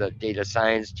rounded out the data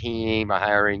science team by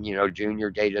hiring, junior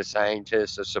data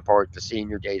scientists to support the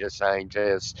senior data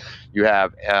scientists. You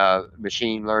have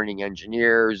machine learning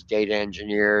engineers, data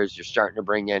engineers. You're starting to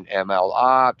bring in ML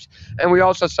ops. And we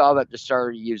also saw that they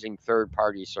started using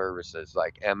third-party services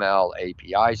like ML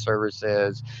API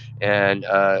services and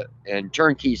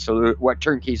turnkey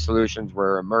solutions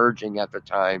were emerging at the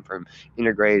time from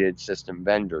integrated system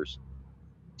vendors.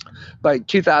 By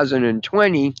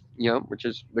 2020, which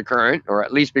is the current, or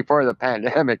at least before the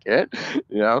pandemic hit,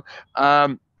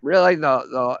 really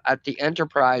at the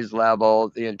enterprise level,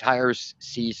 the entire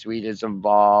C-suite is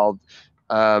involved.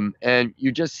 And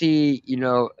you just see,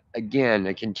 again,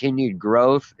 a continued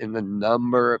growth in the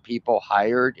number of people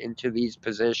hired into these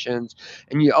positions.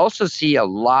 And you also see a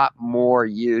lot more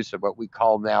use of what we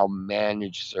call now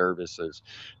managed services.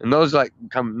 And those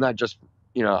come not just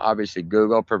obviously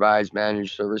Google provides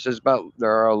managed services, but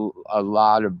there are a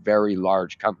lot of very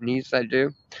large companies that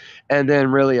do. And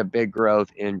then really a big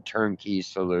growth in turnkey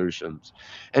solutions.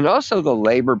 And also the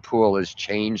labor pool has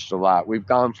changed a lot. We've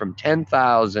gone from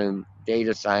 10,000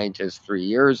 data scientists 3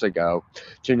 years ago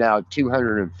to now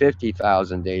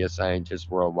 250,000 data scientists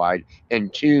worldwide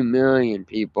and 2 million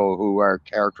people who are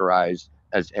characterized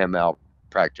as ML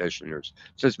practitioners.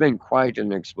 So it's been quite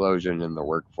an explosion in the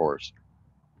workforce.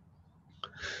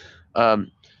 So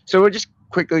we'll just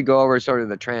quickly go over sort of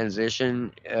the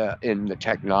transition in the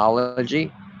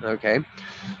technology. Okay.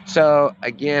 So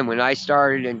again, when I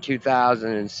started in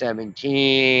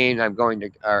 2017, I'm going to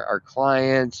our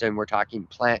clients and we're talking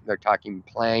they're talking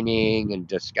planning and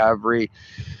discovery.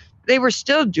 They were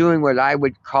still doing what I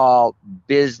would call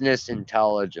business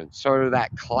intelligence, sort of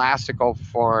that classical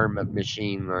form of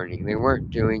machine learning. They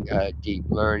weren't doing deep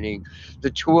learning.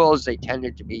 The tools they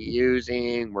tended to be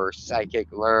using were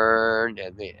scikit-learn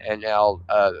and the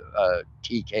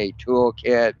NLTK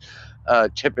toolkit.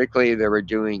 Typically, they were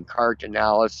doing cart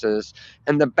analysis,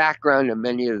 and the background of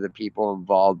many of the people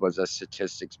involved was a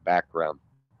statistics background.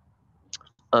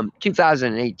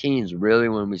 2018 is really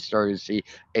when we started to see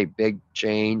a big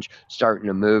change, starting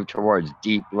to move towards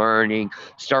deep learning,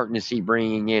 starting to see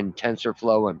bringing in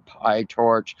TensorFlow and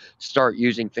PyTorch, start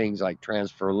using things like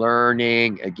transfer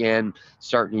learning, again,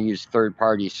 starting to use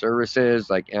third-party services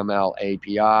like ML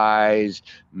APIs,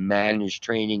 managed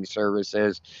training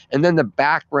services, and then the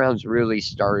backgrounds really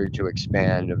started to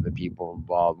expand of the people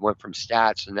involved, went from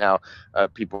stats to now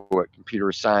people with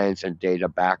computer science and data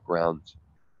backgrounds.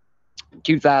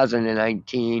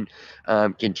 2019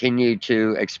 continued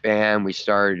to expand. We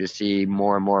started to see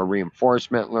more and more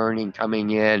reinforcement learning coming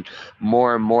in,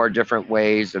 more and more different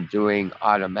ways of doing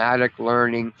automatic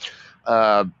learning,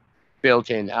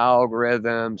 built-in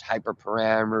algorithms,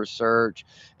 hyperparameter search,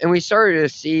 and we started to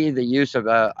see the use of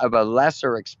a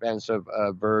lesser expensive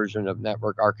version of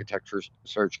network architecture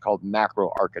search called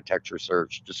macro architecture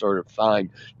search to sort of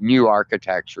find new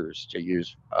architectures to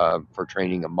use for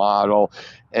training a model.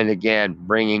 And again,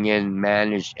 bringing in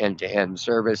managed end-to-end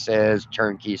services,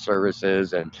 turnkey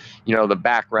services, and the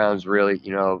backgrounds really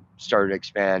started to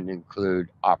expand and include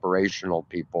operational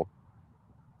people.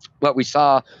 What we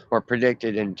saw or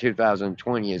predicted in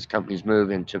 2020 as companies move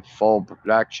into full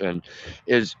production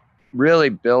is really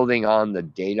building on the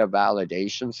data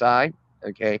validation side.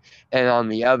 Okay. And on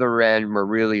the other end, we're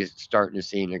really starting to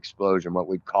see an explosion, what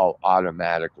we'd call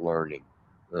automatic learning.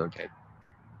 Okay.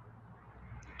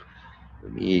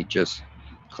 Let me just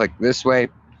click this way.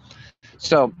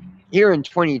 So here in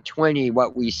 2020,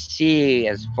 what we see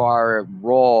as far as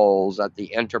roles at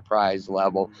the enterprise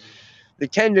level, they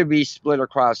tend to be split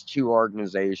across two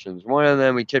organizations. One of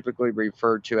them we typically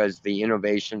refer to as the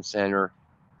Innovation Center,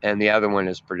 and the other one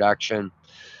is production.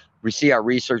 We see our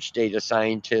research data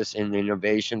scientists in the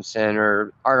Innovation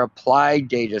Center. Our applied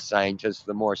data scientists,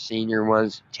 the more senior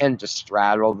ones, tend to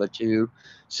straddle the two.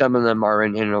 Some of them are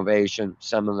in innovation,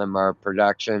 some of them are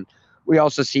production. We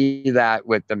also see that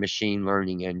with the machine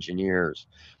learning engineers.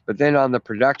 But then on the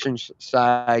production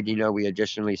side, we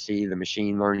additionally see the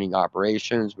machine learning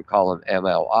operations. We call them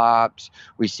ML ops.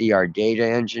 We see our data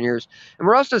engineers. And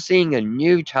we're also seeing a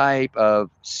new type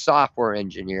of software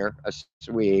engineer, a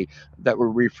SWE, that we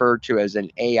refer to as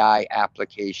an AI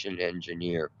application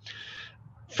engineer.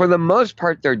 For the most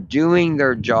part, they're doing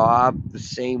their job the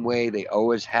same way they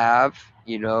always have,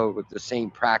 with the same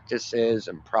practices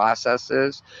and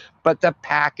processes. But the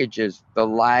packages, the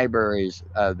libraries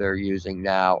they're using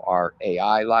now are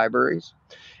AI libraries.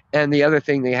 And the other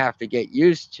thing they have to get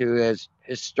used to is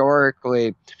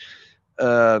historically,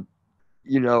 algorithms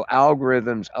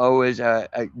always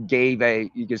gave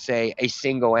you could say, a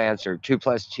single answer. 2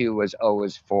 + 2 was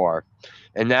always 4.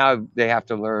 And now they have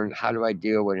to learn, how do I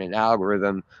deal with an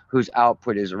algorithm whose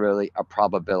output is really a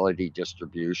probability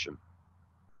distribution?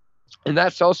 And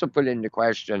that's also put into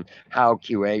question how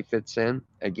QA fits in.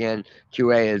 Again,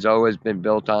 QA has always been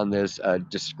built on this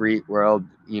discrete world,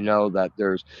 that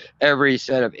there's every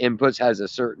set of inputs has a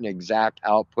certain exact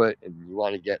output, and you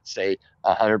want to get, say,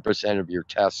 100% of your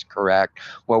tests correct.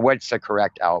 Well, what's the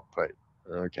correct output?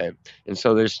 Okay. And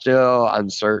so there's still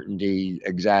uncertainty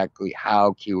exactly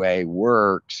how QA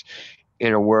works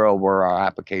in a world where our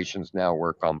applications now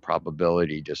work on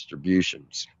probability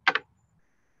distributions.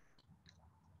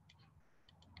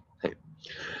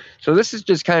 So this is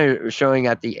just kind of showing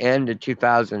at the end of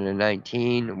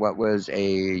 2019 what was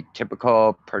a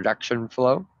typical production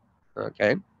flow.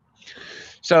 Okay.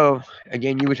 So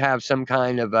again, you would have some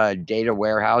kind of data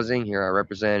warehousing. Here I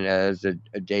represent as a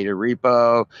data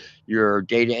repo. Your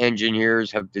data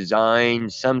engineers have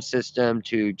designed some system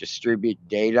to distribute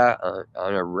data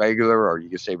on a regular, or you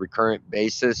could say recurrent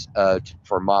basis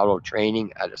for model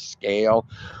training at a scale.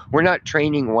 We're not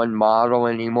training one model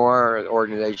anymore. The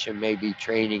organization may be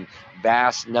training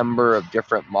vast number of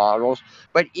different models,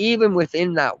 but even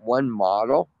within that one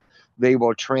model, they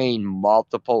will train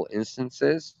multiple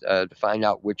instances to find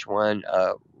out which one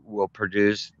will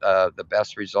produce the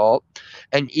best result.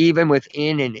 And even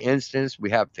within an instance, we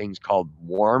have things called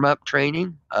warm-up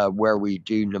training, where we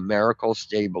do numerical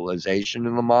stabilization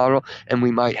in the model, and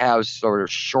we might have sort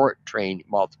of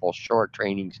multiple short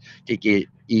trainings to get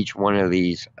each one of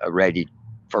these ready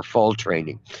for full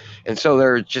training. And so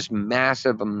there's just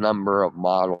massive number of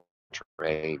model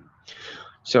trained.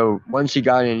 So once you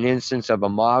got an instance of a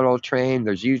model trained,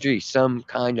 there's usually some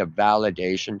kind of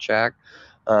validation check.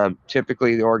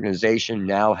 Typically, the organization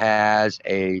now has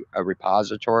a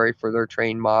repository for their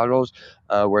trained models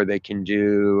where they can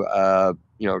do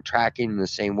tracking in the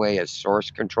same way as source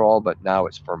control, but now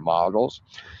it's for models.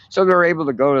 So they're able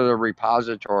to go to the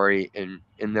repository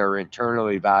in their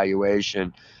internal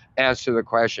evaluation, answer the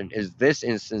question, is this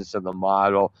instance of the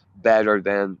model better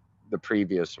than the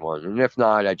previous one? And if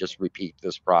not, I just repeat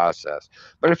this process.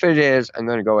 But if it is, I'm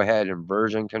going to go ahead and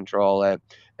version control it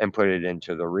and put it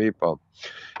into the repo.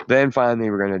 Then finally,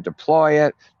 we're going to deploy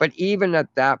it. But even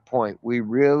at that point, we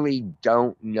really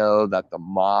don't know that the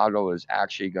model is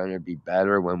actually going to be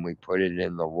better when we put it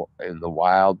in the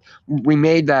wild. We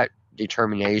made that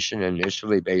determination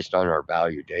initially based on our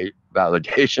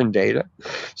validation data.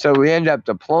 So we end up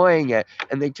deploying it,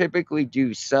 and they typically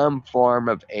do some form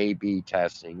of A/B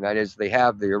testing. That is, they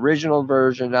have the original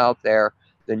version out there,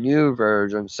 the new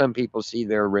version. Some people see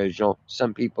the original,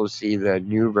 some people see the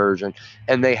new version,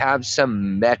 and they have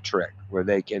some metric where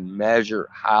they can measure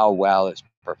how well it's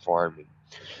performing.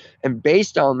 And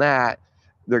based on that,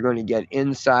 they're going to get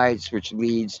insights, which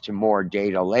leads to more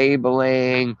data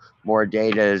labeling, more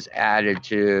data is added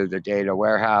to the data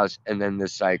warehouse, and then the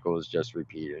cycle is just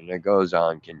repeated, and it goes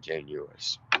on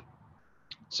continuous.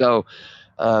 So,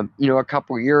 a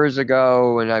couple years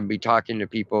ago, when I'd be talking to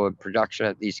people in production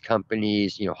at these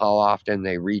companies, how often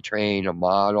they retrain a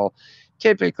model,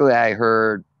 typically I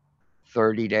heard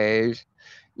 30 days.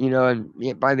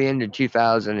 And by the end of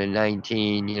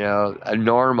 2019, a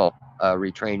normal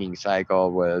retraining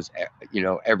cycle was,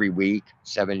 every week,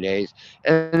 7 days.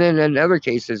 And then in other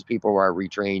cases, people are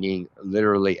retraining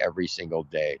literally every single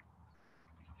day.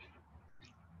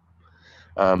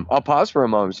 I'll pause for a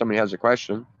moment. Somebody has a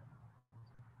question.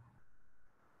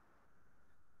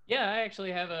 Yeah, I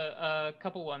actually have a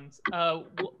couple ones.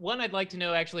 One I'd like to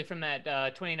know actually from that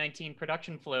 2019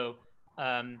 production flow.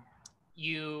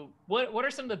 What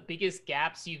are some of the biggest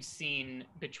gaps you've seen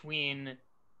between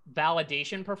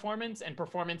validation performance and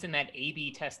performance in that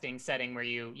A/B testing setting where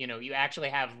you actually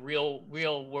have real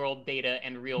world data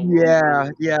and real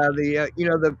world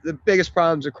The biggest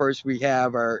problems, of course, we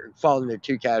have fall into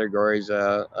two categories: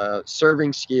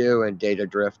 serving skew and data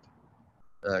drift.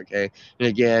 Okay, and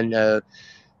again,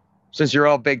 since you're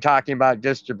all big talking about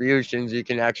distributions, you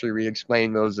can actually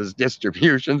re-explain those as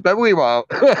distributions, but we won't.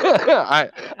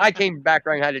 I came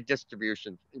background had a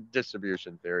distribution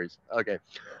theories. Okay,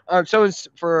 so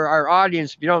for our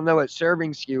audience, if you don't know what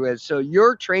serving skew is, so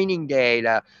your training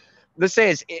data, let's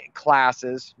say it's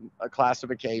classes, a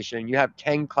classification. You have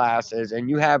 10 classes, and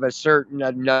you have a certain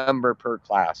number per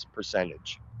class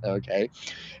percentage. Okay,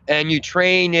 and you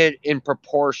train it in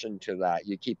proportion to that.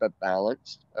 You keep it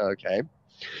balanced. Okay.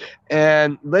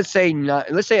 And let's say I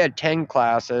had 10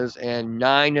 classes and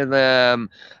 9 of them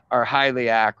are highly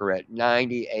accurate,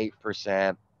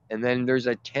 98%. And then there's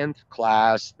a 10th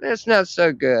class that's not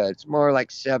so good. It's more like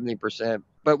 70%.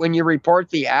 But when you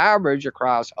report the average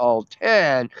across all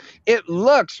 10, it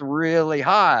looks really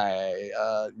high,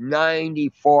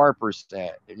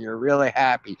 94%, and you're really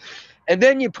happy. And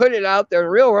then you put it out there in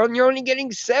the real world, and you're only getting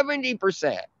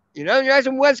 70%. You're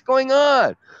asking, what's going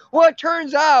on? Well, it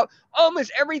turns out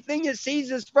almost everything it sees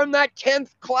is from that 10th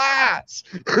class.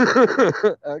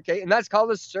 Okay, and that's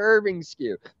called a serving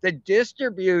skew. The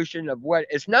distribution of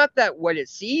it's not that what it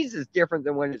sees is different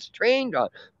than what it's trained on,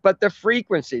 but the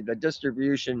frequency, the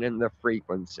distribution and the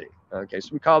frequency. Okay, so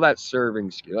we call that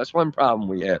serving skew. That's one problem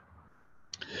we hit.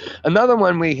 Another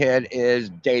one we hit is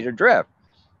data drift.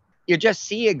 You just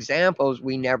see examples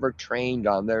we never trained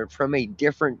on. They're from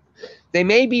they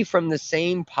may be from the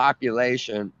same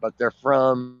population, but they're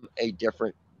from a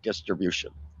different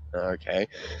distribution. Okay,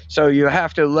 so you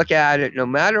have to look at it. No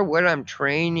matter what I'm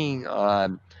training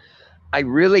on, I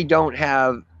really don't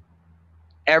have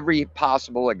every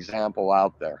possible example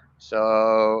out there.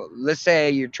 So let's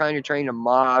say you're trying to train a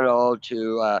model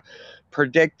to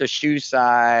predict the shoe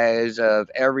size of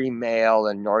every male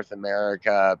in North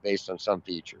America based on some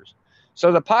features.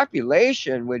 So the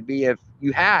population would be if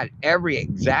you had every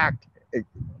exact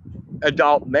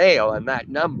adult male in that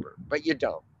number, but you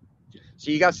don't. So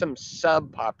you got some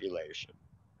subpopulation,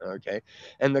 okay?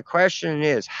 And the question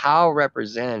is, how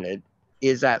represented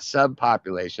is that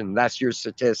subpopulation? That's your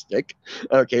statistic,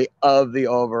 okay, of the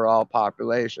overall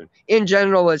population. In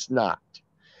general, it's not.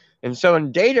 And so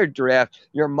in data drift,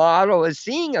 your model is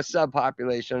seeing a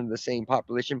subpopulation of the same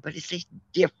population, but it's a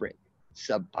different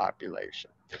subpopulation.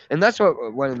 And that's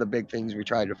what one of the big things we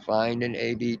try to find in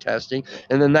A/B testing.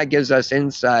 And then that gives us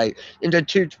insight into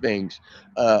two things: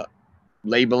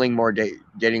 labeling more data,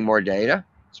 getting more data,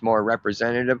 it's more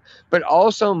representative, but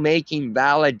also making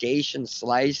validation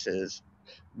slices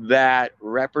that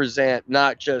represent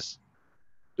not just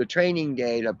the training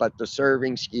data, but the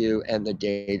serving skew and the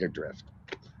data drift.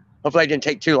 Hopefully I didn't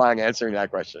take too long answering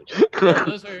that question.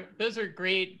 No, those are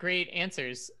great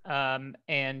answers.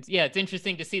 And yeah, it's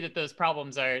interesting to see that those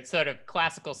problems are sort of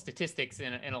classical statistics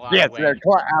in a lot Yes, of ways.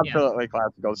 they're absolutely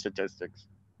classical statistics.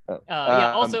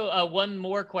 Yeah. Also, one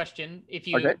more question, if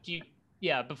you, okay.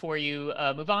 Before you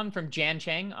move on, from Jan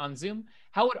Chang on Zoom,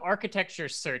 how would architecture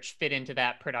search fit into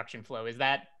that production flow? Is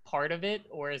that part of it,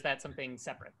 or is that something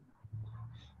separate?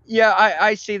 Yeah,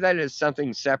 I see that as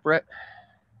something separate.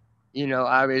 You know,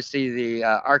 obviously the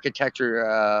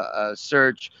architecture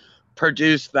search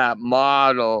produced that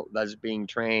model that's being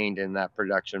trained in that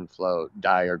production flow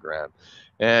diagram.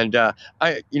 And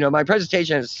my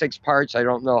presentation has 6 parts. I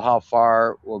don't know how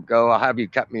far we'll go. I'll have you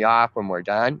cut me off when we're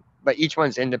done. But each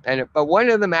one's independent. But one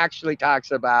of them actually talks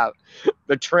about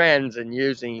the trends in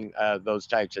using those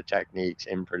types of techniques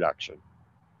in production.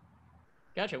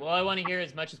 Gotcha. Well, I want to hear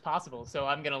as much as possible, so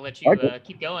I'm going to let you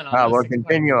keep going on those we'll 6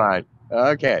 continue parts. on.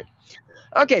 Okay.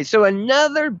 Okay, so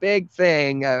another big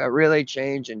thing really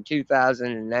changed in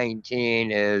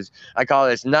 2019 is, I call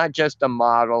this not just a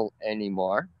model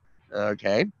anymore.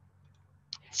 Okay,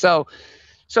 so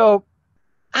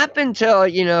up until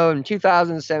in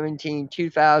 2017,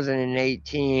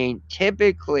 2018,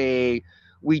 typically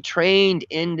we trained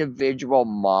individual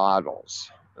models.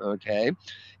 Okay,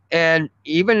 and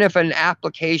even if an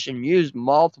application used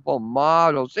multiple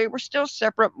models, they were still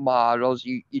separate models.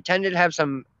 You tended to have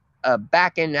some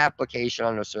back-end application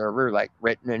on a server, like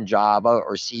written in Java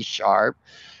or C#,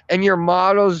 and your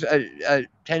models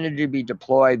tended to be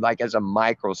deployed like as a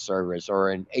microservice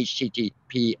or an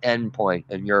HTTP endpoint,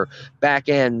 and your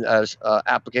back-end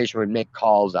application would make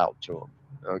calls out to them.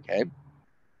 Okay.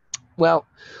 Well,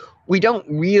 we don't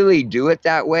really do it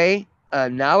that way.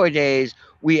 Nowadays,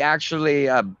 we actually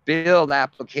build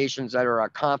applications that are a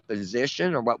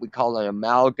composition, or what we call an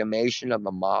amalgamation of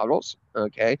the models,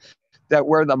 okay? That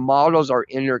where the models are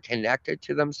interconnected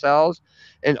to themselves.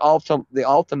 And the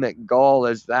ultimate goal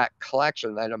is that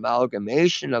collection, that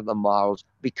amalgamation of the models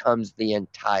becomes the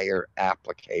entire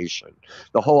application.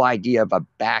 The whole idea of a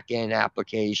back-end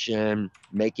application,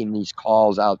 making these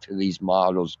calls out to these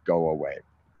models, go away.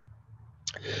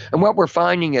 And what we're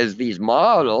finding is these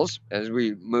models, as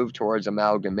we move towards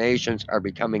amalgamations, are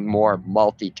becoming more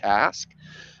multitask.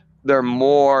 They're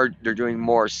doing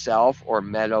more self or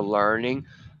meta learning.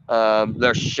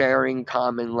 They're sharing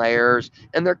common layers,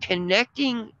 and they're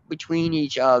connecting between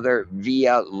each other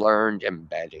via learned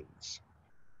embeddings.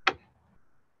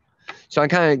 So I'm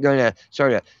kind of going to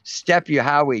sort of step you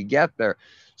how we get there.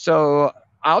 So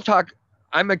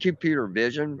I'm a computer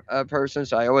vision person,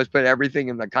 so I always put everything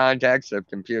in the context of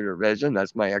computer vision.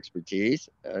 That's my expertise.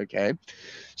 Okay.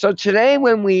 So today,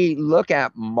 when we look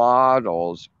at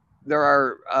models, there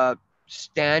are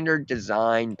standard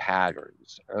design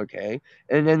patterns. Okay.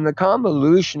 And in the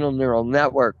convolutional neural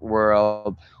network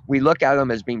world, we look at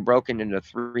them as being broken into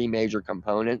 3 major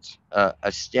components: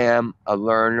 a stem, a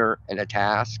learner, and a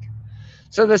task.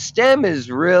 So the stem is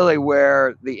really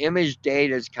where the image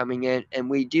data is coming in, and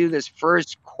we do this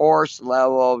first course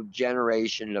level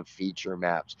generation of feature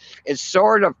maps. It's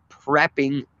sort of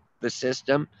prepping the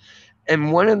system.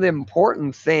 And one of the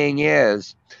important thing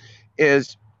is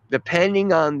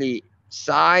depending on the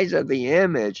size of the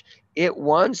image, it's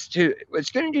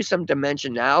going to do some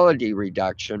dimensionality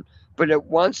reduction, but it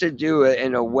wants to do it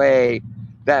in a way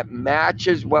that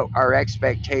matches what our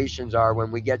expectations are when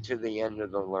we get to the end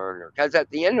of the learner. Because at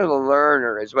the end of the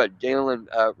learner is what Dylan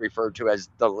referred to as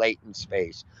the latent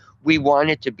space. We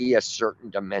want it to be a certain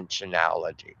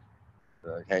dimensionality.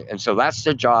 Okay, and so that's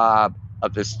the job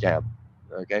of the STEM.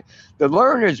 Okay, the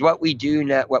learner is what we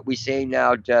say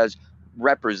now does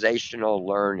representational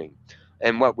learning.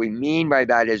 And what we mean by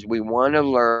that is we want to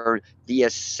learn the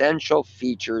essential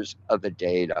features of the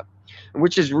data,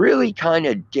 which is really kind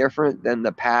of different than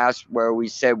the past where we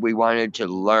said we wanted to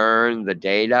learn the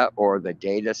data or the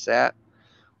data set.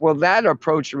 Well, that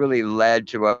approach really led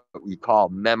to what we call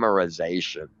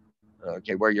memorization,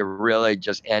 okay, where you really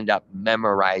just end up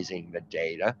memorizing the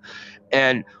data.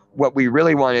 And what we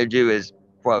really want to do is,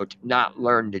 quote, not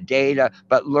learn the data,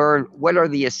 but learn what are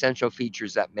the essential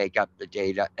features that make up the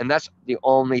data. And that's the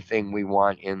only thing we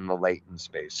want in the latent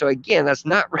space. So again, that's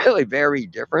not really very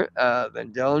different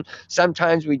than Dylan.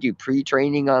 Sometimes we do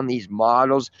pre-training on these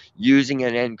models using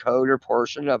an encoder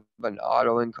portion of an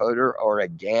autoencoder or a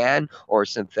GAN or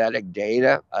synthetic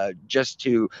data just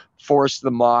to force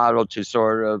the model to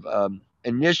sort of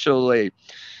initially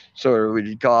sort of what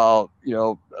you call,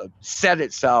 set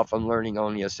itself on learning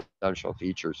only essential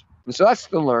features. And so that's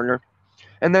the learner.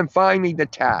 And then finally, the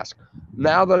task.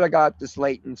 Now that I got this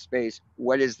latent space,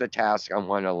 what is the task I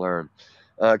want to learn?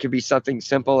 It could be something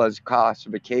simple as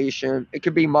classification. It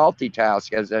could be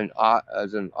multitask as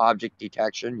an object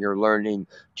detection. You're learning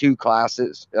two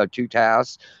tasks.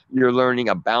 You're learning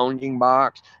a bounding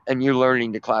box, and you're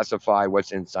learning to classify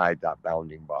what's inside that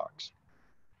bounding box.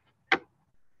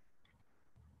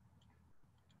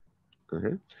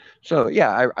 So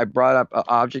yeah, I brought up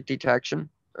object detection.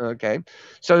 Okay,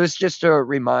 so this just to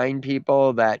remind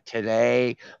people that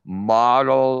today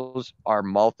models are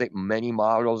many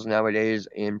models nowadays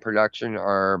in production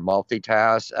are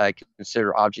multitask. I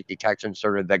consider object detection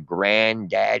sort of the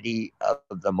granddaddy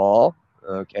of them all.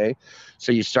 Okay,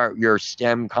 so you start your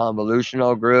STEM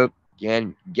convolutional group.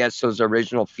 Again, gets those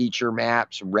original feature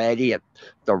maps ready at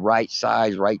the right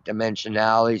size, right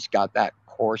dimensionality. It's got that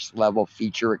course level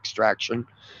feature extraction.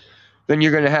 Then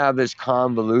you're going to have this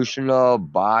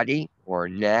convolutional body or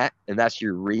net, and that's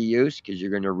your reuse because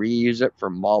you're going to reuse it for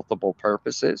multiple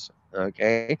purposes.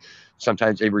 Okay.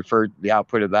 Sometimes they refer to the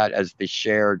output of that as the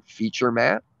shared feature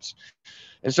maps.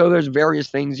 And so there's various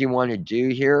things you want to do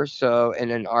here. So in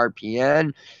an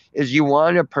RPN is you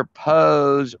want to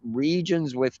propose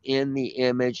regions within the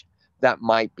image that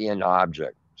might be an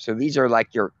object. So these are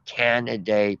like your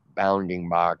candidate bounding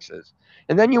boxes.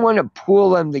 And then you want to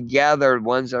pool them together,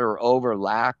 ones that are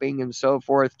overlapping and so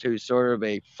forth, to sort of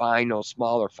a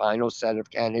smaller final set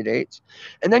of candidates.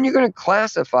 And then you're going to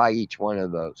classify each one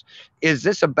of those. Is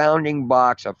this a bounding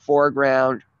box, a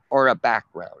foreground, or a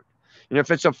background? And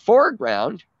if it's a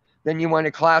foreground, then you want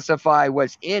to classify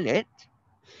what's in it.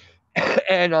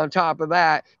 And on top of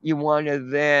that, you want to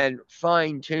then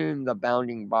fine tune the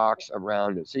bounding box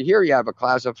around it. So here you have a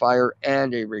classifier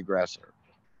and a regressor.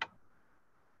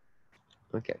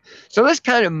 Okay, so let's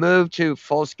kind of move to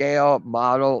full-scale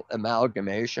model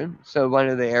amalgamation. So one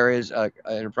of the areas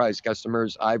enterprise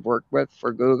customers I've worked with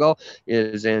for Google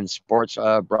is in sports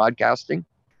broadcasting.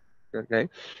 Okay,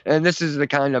 and this is the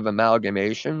kind of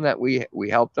amalgamation that we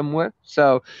help them with.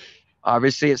 So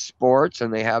obviously it's sports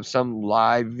and they have some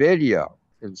live video.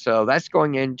 And so that's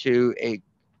going into a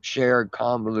shared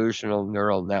convolutional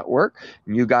neural network.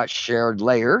 And you got shared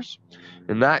layers.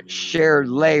 And that shared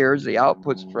layers, the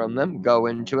outputs from them, go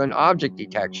into an object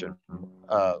detection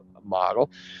model.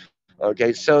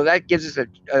 Okay, so that gives us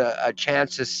a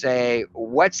chance to say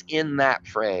what's in that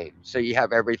frame. So you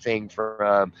have everything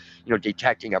from,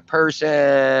 detecting a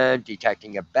person,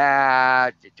 detecting a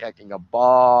bat, detecting a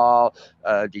ball,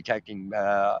 detecting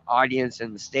audience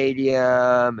in the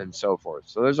stadium, and so forth.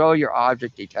 So there's all your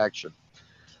object detection.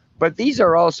 But these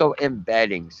are also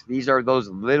embeddings. These are those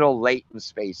little latent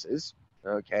spaces.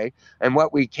 Okay, and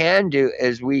what we can do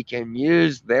is we can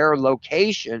use their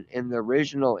location in the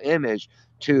original image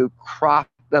to crop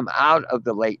them out of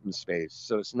the latent space.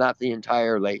 So it's not the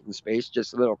entire latent space,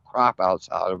 just little crop outs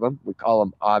out of them. We call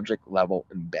them object level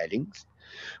embeddings.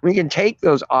 We can take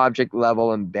those object level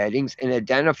embeddings and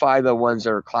identify the ones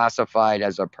that are classified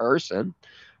as a person,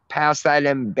 pass that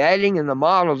embedding in the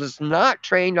models. It's not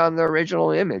trained on the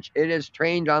original image. It is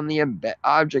trained on the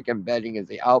object embedding as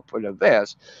the output of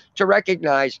this to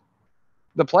recognize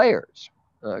the players.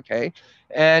 Okay,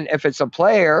 and if it's a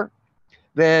player,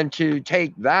 then to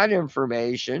take that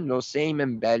information, those same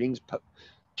embeddings,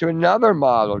 to another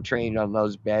model trained on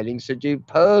those embeddings to do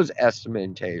pose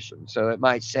estimation. So it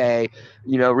might say,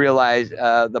 realize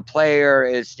the player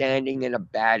is standing in a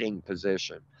batting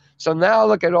position. So now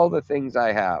look at all the things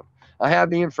I have. I have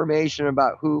the information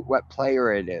about what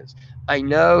player it is. I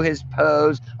know his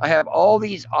pose. I have all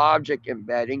these object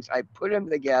embeddings. I put them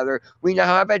together. We now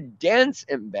have a dense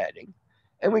embedding,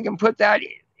 and we can put that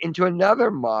into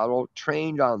another model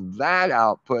trained on that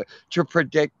output to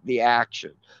predict the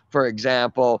action. For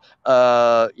example,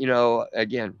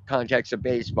 again, context of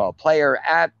baseball, player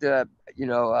at the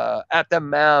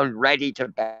mound ready to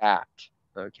bat.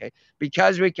 Okay,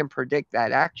 because we can predict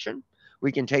that action,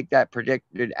 we can take that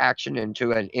predicted action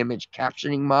into an image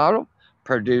captioning model,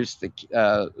 produce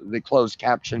the closed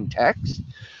caption text.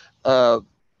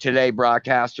 Today,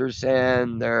 broadcasters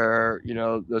send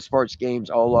the sports games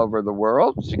all over the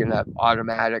world, so you can have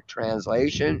automatic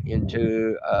translation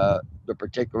into the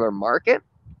particular market.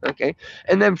 Okay,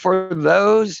 and then for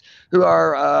those who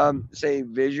are say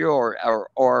visual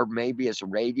or maybe it's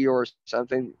radio or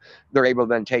something, they're able to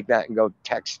then take that and go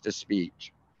text to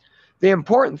speech. The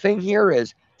important thing here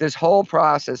is this whole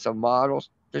process of models,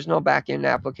 there's no back-end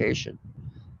application.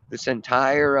 This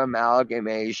entire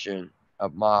amalgamation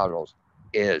of models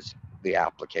is the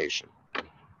application.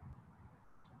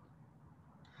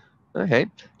 Okay,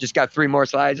 just got 3 more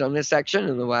slides on this section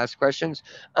and the last questions.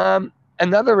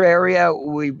 Another area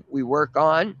we work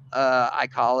on, I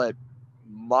call it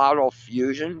model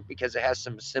fusion, because it has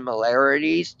some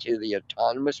similarities to the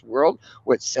autonomous world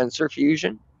with sensor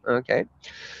fusion. Okay,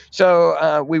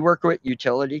 so we work with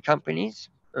utility companies.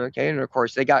 Okay, and of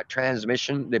course they got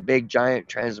the big giant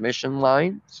transmission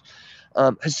lines.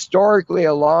 Historically,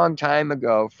 a long time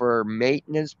ago, for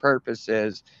maintenance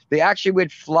purposes, they actually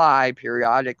would fly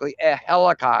periodically a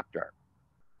helicopter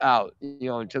out,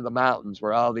 into the mountains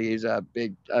where all these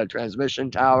big transmission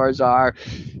towers are.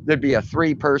 There'd be a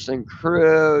 3-person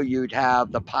crew. You'd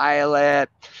have the pilot.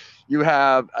 You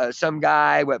have some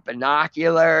guy with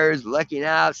binoculars looking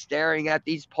out, staring at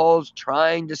these poles,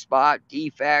 trying to spot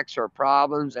defects or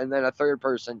problems, and then a 3rd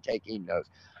person taking notes.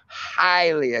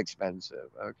 Highly expensive.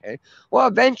 Okay. Well,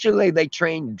 eventually they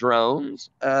trained drones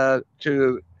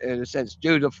to, in a sense,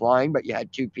 do the flying, but you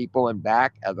had 2 people in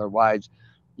back, otherwise,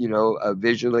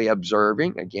 visually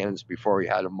observing. Again, it's before you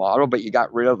had a model, but you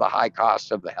got rid of the high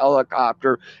cost of the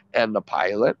helicopter and the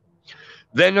pilot.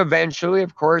 Then eventually,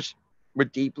 of course,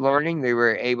 with deep learning, they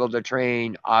were able to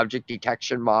train object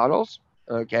detection models,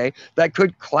 okay, that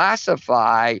could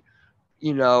classify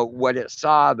what it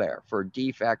saw there for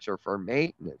defects or for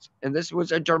maintenance. And this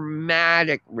was a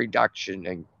dramatic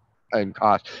reduction in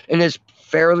cost, and it's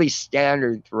fairly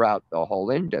standard throughout the whole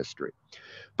industry.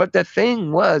 But the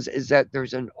thing is that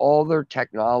there's an older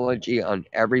technology on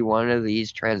every one of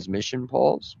these transmission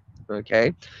poles.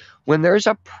 Okay, when there's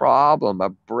a problem, a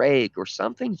break, or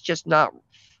something's just not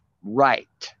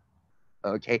right,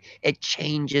 okay, it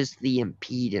changes the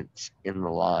impedance in the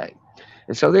line.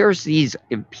 And so there's these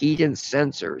impedance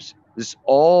sensors, this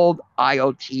old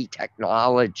IoT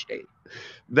technology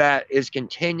that is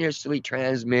continuously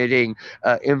transmitting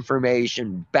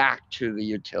information back to the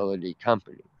utility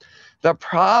company. The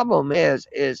problem is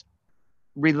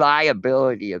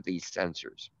reliability of these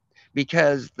sensors,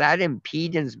 because that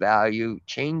impedance value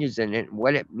changes in it, and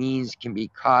what it means can be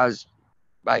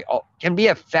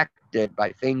affected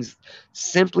by things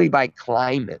simply by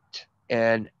climate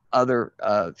and other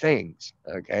things.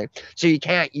 Okay, so you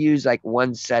can't use like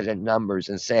one set of numbers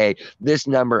and say this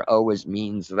number always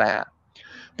means that.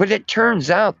 But it turns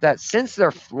out that since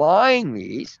they're flying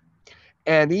these,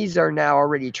 and these are now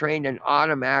already trained and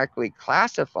automatically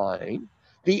classifying,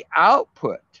 the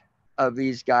output of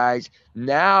these guys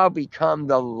now become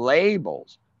the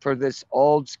labels for this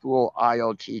old school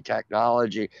IoT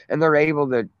technology. And they're able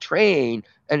to train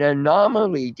an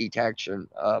anomaly detection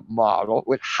model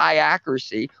with high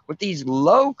accuracy with these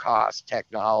low cost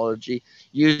technology,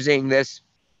 using this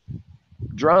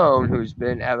drone who's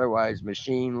been otherwise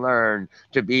machine learned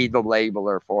to be the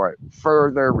labeler for it,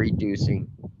 further reducing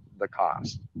the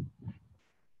cost.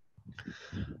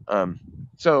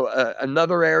 So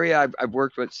another area, I've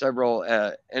worked with several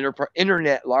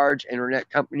large internet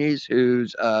companies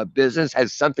whose business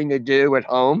has something to do with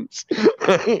homes.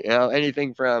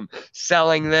 Anything from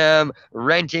selling them,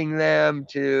 renting them,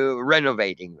 to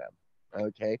renovating them.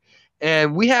 Okay,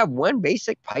 and we have one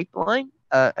basic pipeline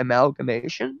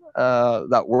amalgamation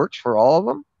that works for all of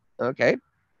them. Okay.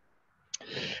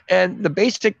 And the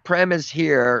basic premise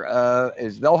here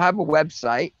is they'll have a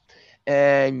website,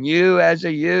 and you as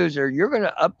a user, you're going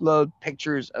to upload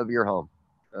pictures of your home.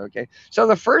 Okay, so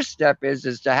the first step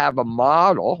is to have a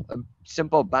model, a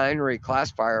simple binary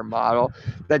classifier model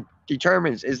that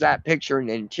determines, is that picture an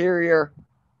interior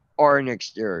or an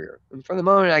exterior. And for the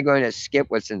moment, I'm going to skip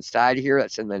what's inside here.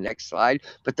 That's in the next slide,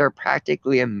 but they're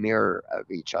practically a mirror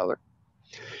of each other.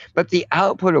 But the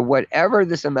output of whatever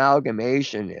this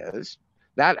amalgamation is,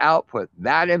 that output,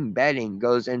 that embedding,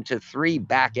 goes into 3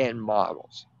 back-end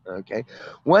models. Okay,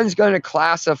 one's going to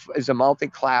classify is a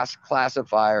multi-class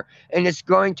classifier, and it's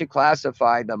going to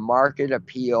classify the market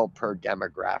appeal per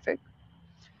demographic.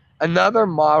 Another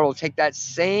model will take that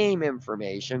same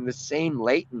information, the same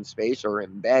latent space or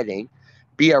embedding,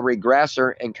 be a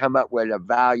regressor and come up with a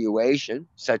valuation,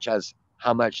 such as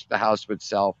how much the house would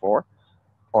sell for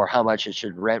or how much it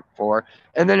should rent for.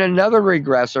 And then another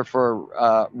regressor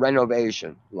for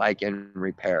renovation, like in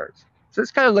repairs. So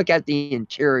let's kind of look at the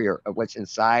interior of what's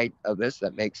inside of this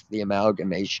that makes the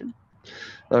amalgamation.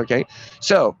 Okay,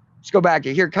 so let's go back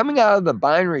to here. Coming out of the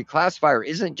binary classifier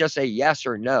isn't just a yes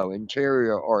or no,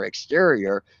 interior or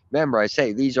exterior. Remember, I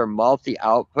say these are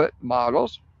multi-output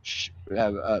models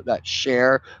that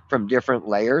share from different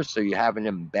layers. So you have an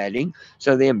embedding.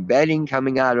 So the embedding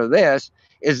coming out of this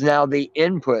is now the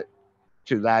input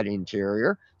to that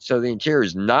interior. So the interior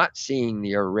is not seeing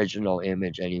the original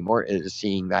image anymore. It is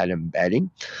seeing that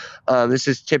embedding. This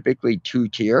is typically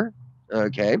two-tier.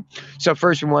 Okay, so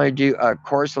first we want to do a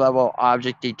course level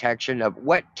object detection of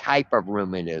what type of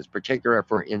room it is, particularly if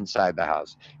we're inside the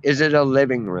house. Is it a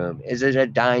living room? Is it a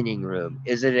dining room?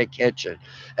 Is it a kitchen?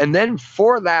 And then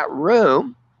for that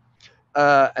room,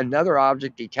 another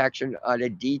object detection on a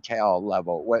detail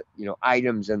level, what,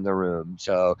 items in the room.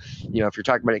 So, if you're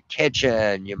talking about a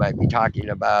kitchen, you might be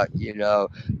talking about,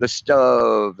 the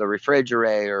stove, the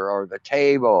refrigerator, or the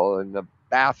table. And the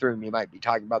bathroom, you might be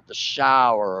talking about the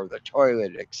shower or the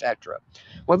toilet, etc.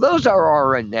 Well, those are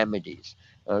our anemones.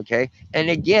 Okay. And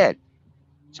again,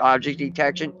 it's object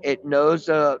detection. It knows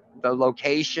the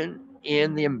location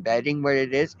in the embedding where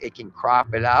it is. It can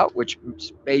crop it out, which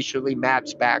spatially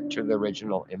maps back to the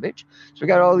original image. So we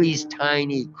got all these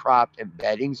tiny cropped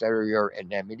embeddings that are your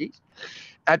anemones.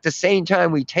 At the same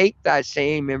time, we take that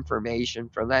same information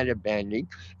from that embedding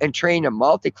and train a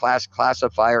multi-class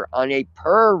classifier on a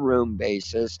per room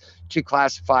basis to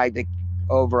classify the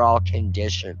overall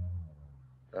condition.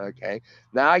 Okay,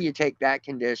 now you take that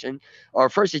condition, or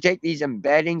first you take these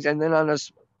embeddings, and then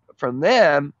from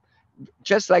them,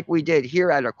 just like we did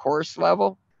here at a course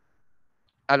level,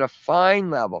 at a fine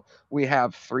level, we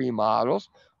have three models.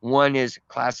 One is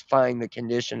classifying the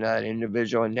condition at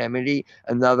individual anemone,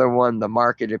 another one the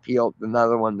market appeal,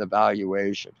 another one the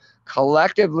valuation.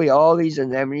 Collectively, all these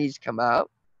anemones come out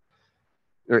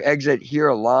or exit here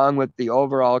along with the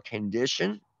overall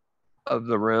condition of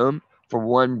the room for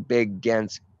one big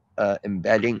dense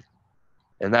embedding.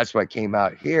 And that's what came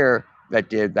out here that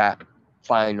did that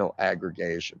final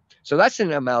aggregation. So that's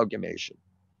an amalgamation.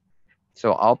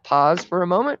 So I'll pause for a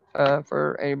moment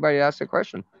for anybody to ask a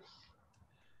question.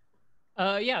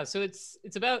 Yeah, so it's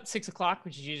about 6 o'clock,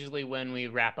 which is usually when we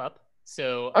wrap up.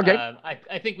 So okay.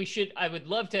 I think I would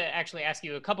love to actually ask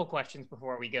you a couple questions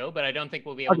before we go, but I don't think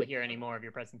we'll be able to hear any more of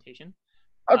your presentation.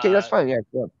 Okay, that's fine. Yeah,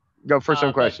 go for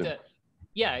some questions.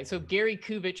 Yeah, so Gary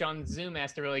Kubich on Zoom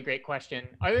asked a really great question.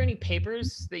 Are there any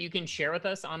papers that you can share with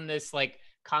us on this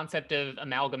concept of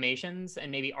amalgamations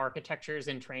and maybe architectures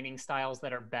and training styles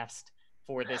that are best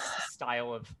for this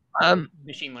style of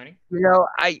machine learning?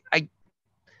 I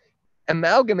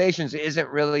amalgamations isn't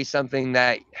really something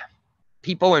that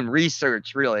people in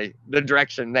research really the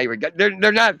direction they would get.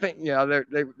 They're not thinking,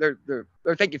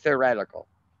 they're thinking theoretical,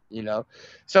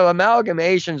 So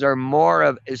amalgamations are more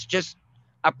of it's just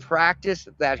a practice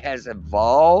that has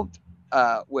evolved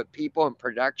with people in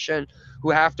production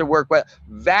who have to work with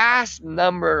vast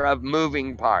number of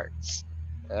moving parts,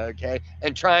 okay,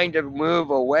 and trying to move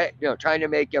away, trying to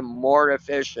make them more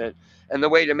efficient. And the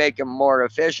way to make them more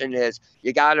efficient is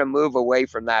you got to move away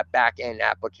from that back end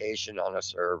application on a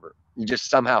server. You just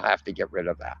somehow have to get rid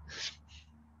of that.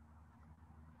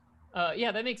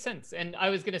 Yeah, that makes sense. And I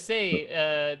was going to say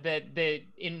that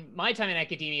in my time in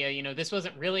academia, this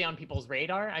wasn't really on people's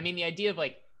radar. I mean, the idea of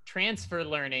transfer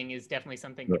learning is definitely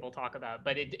something people talk about,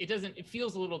 but it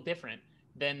feels a little different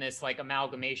than this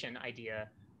amalgamation idea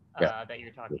that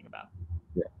you're talking about.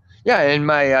 Yeah, in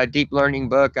my deep learning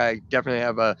book, I definitely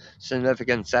have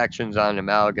significant sections on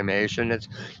amalgamation.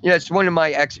 It's one of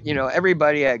my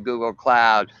everybody at Google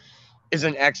Cloud is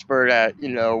an expert at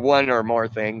one or more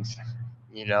things.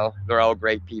 They're all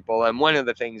great people, and one of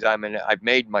the things I've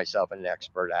made myself an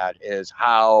expert at is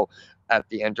how at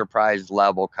the enterprise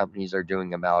level companies are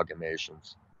doing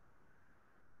amalgamations.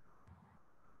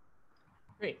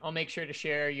 Great. I'll make sure to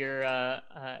share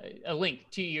a link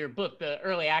to your book, the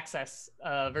early access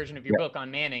version of your book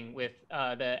on Manning with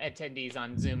the attendees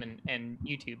on Zoom and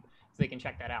YouTube, so they can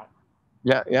check that out.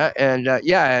 Yeah, and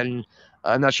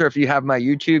I'm not sure if you have my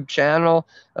YouTube channel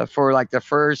for the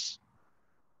first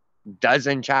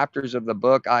dozen chapters of the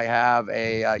book. I have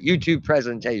a YouTube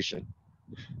presentation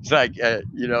It's like,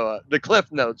 the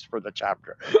cliff notes for the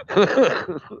chapter.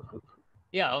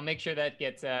 Yeah, I'll make sure that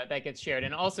gets shared.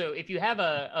 And also, if you have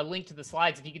a link to the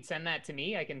slides, if you could send that to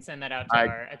me, I can send that out to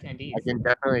our attendees. I can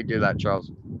definitely do that,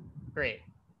 Charles. Great.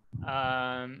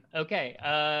 Okay.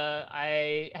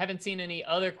 I haven't seen any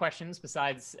other questions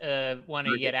besides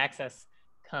wanting to get access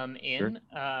come in.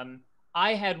 Sure.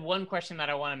 I had one question that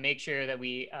I want to make sure that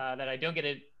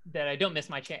that I don't miss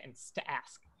my chance to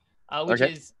ask, which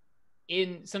is,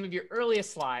 in some of your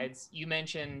earliest slides, you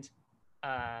mentioned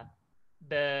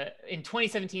in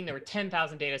 2017 there were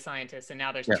 10,000 data scientists, and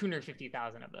now there's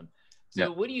 250,000 of them. So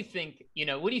what do you think,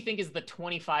 what do you think is the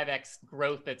 25x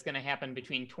growth that's going to happen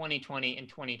between 2020 and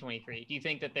 2023? Do you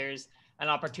think that there's an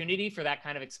opportunity for that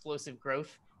kind of explosive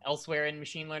growth elsewhere in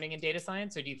machine learning and data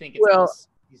science, or do you think it's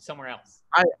somewhere else?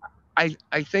 I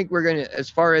think we're going to, as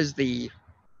far as the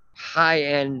high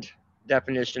end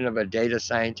definition of a data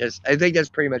scientist, I think that's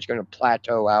pretty much going to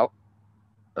plateau out.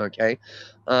 Okay.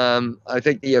 I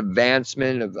think the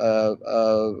advancement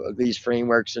of these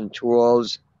frameworks and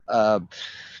tools,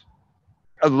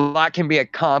 a lot can be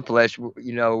accomplished,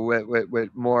 with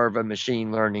more of a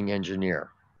machine learning engineer.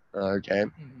 Okay.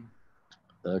 Mm-hmm.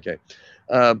 Okay.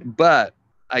 But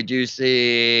I do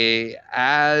see,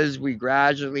 as we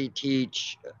gradually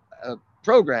teach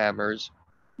programmers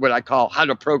what I call how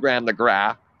to program the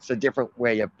graph. It's a different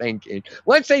way of thinking.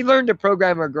 Once they learn to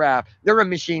program a graph, they're a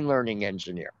machine learning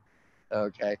engineer.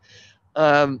 Okay.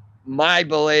 My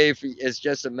belief is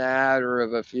just a matter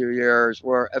of a few years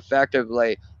where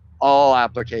effectively all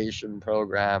application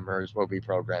programmers will be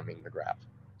programming the graph.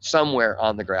 Somewhere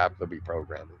on the graph they'll be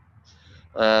programming.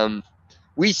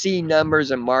 We see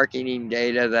numbers in marketing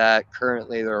data that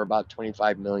currently there are about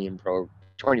 25 million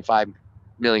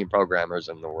programmers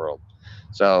in the world.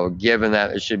 So given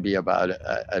that, it should be about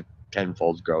a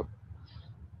tenfold growth.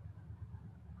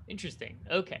 Interesting.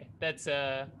 Okay. That's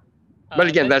but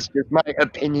again, that's just my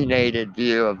opinionated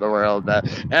view of the world, that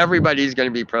everybody's going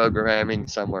to be programming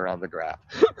somewhere on the graph.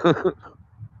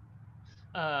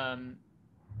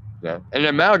 Yeah. And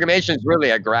amalgamation is really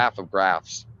a graph of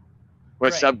graphs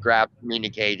with subgraphs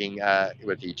communicating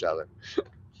with each other.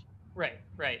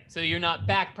 Right. So you're not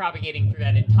back propagating through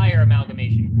that entire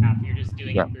amalgamation graph. You're just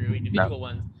doing it through individual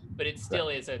ones, but it still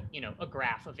is a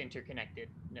graph of interconnected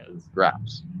nodes.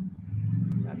 Graphs.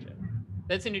 Gotcha.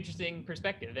 That's an interesting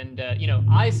perspective. And,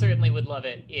 I certainly would love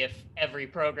it if every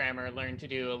programmer learned to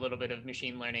do a little bit of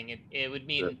machine learning. It would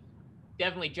mean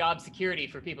definitely job security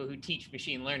for people who teach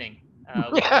machine learning,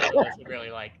 which I would really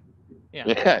like.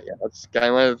 Yeah, that's kind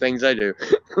of one of the things I do.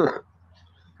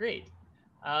 Great.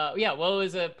 Well, it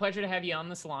was a pleasure to have you on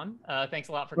the Salon. Thanks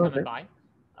a lot for coming by.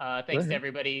 Thanks to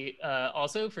everybody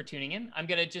also for tuning in. I'm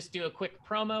going to just do a quick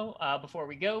promo before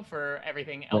we go for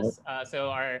everything else. So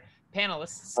our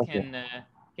panelists can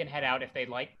head out if they'd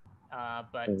like.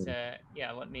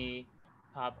 Let me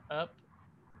pop up.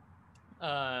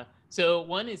 So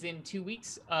one is in 2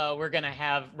 weeks. We're going to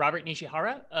have Robert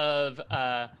Nishihara of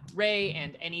Ray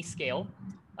and AnyScale,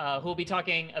 who will be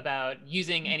talking about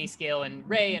using AnyScale and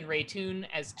RayTune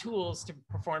as tools to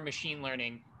perform machine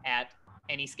learning at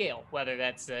any scale, whether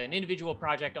that's an individual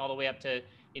project all the way up to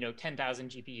 10,000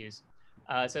 GPUs.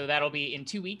 So that'll be in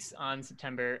 2 weeks on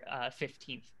September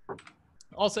 15th.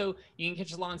 Also, you can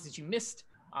catch Salons that you missed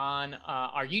on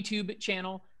our YouTube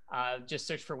channel. Just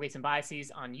search for Weights and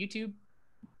Biases on YouTube.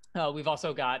 We've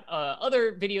also got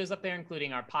other videos up there,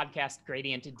 including our podcast,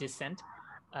 Gradient Descent,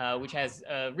 which has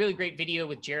a really great video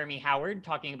with Jeremy Howard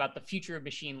talking about the future of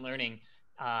machine learning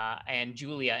and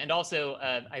Julia, and also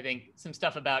I think some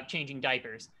stuff about changing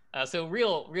diapers. So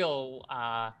real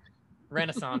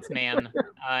Renaissance man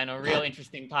and a real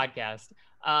interesting podcast.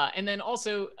 And then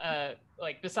also,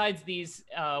 besides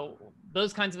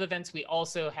those kinds of events, we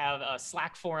also have a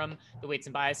Slack forum, the Weights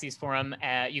and Biases forum.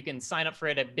 You can sign up for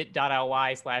it at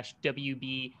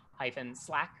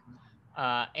bit.ly/WB-Slack.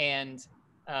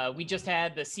 We just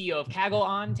had the CEO of Kaggle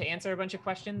on to answer a bunch of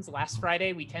questions last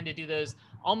Friday. We tend to do those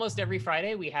almost every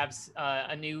Friday. We have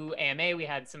a new AMA. We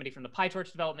had somebody from the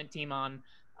PyTorch development team on.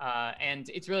 And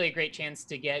it's really a great chance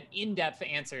to get in-depth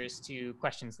answers to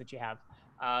questions that you have.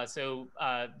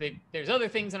 There's other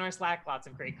things in our Slack, lots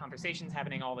of great conversations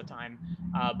happening all the time.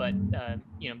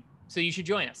 So you should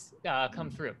join us,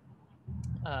 come through.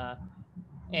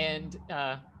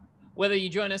 Whether you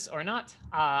join us or not,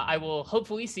 I will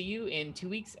hopefully see you in 2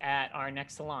 weeks at our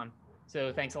next Salon.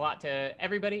 So thanks a lot to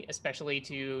everybody, especially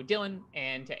to Dylan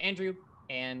and to Andrew,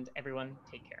 and everyone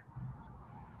take care.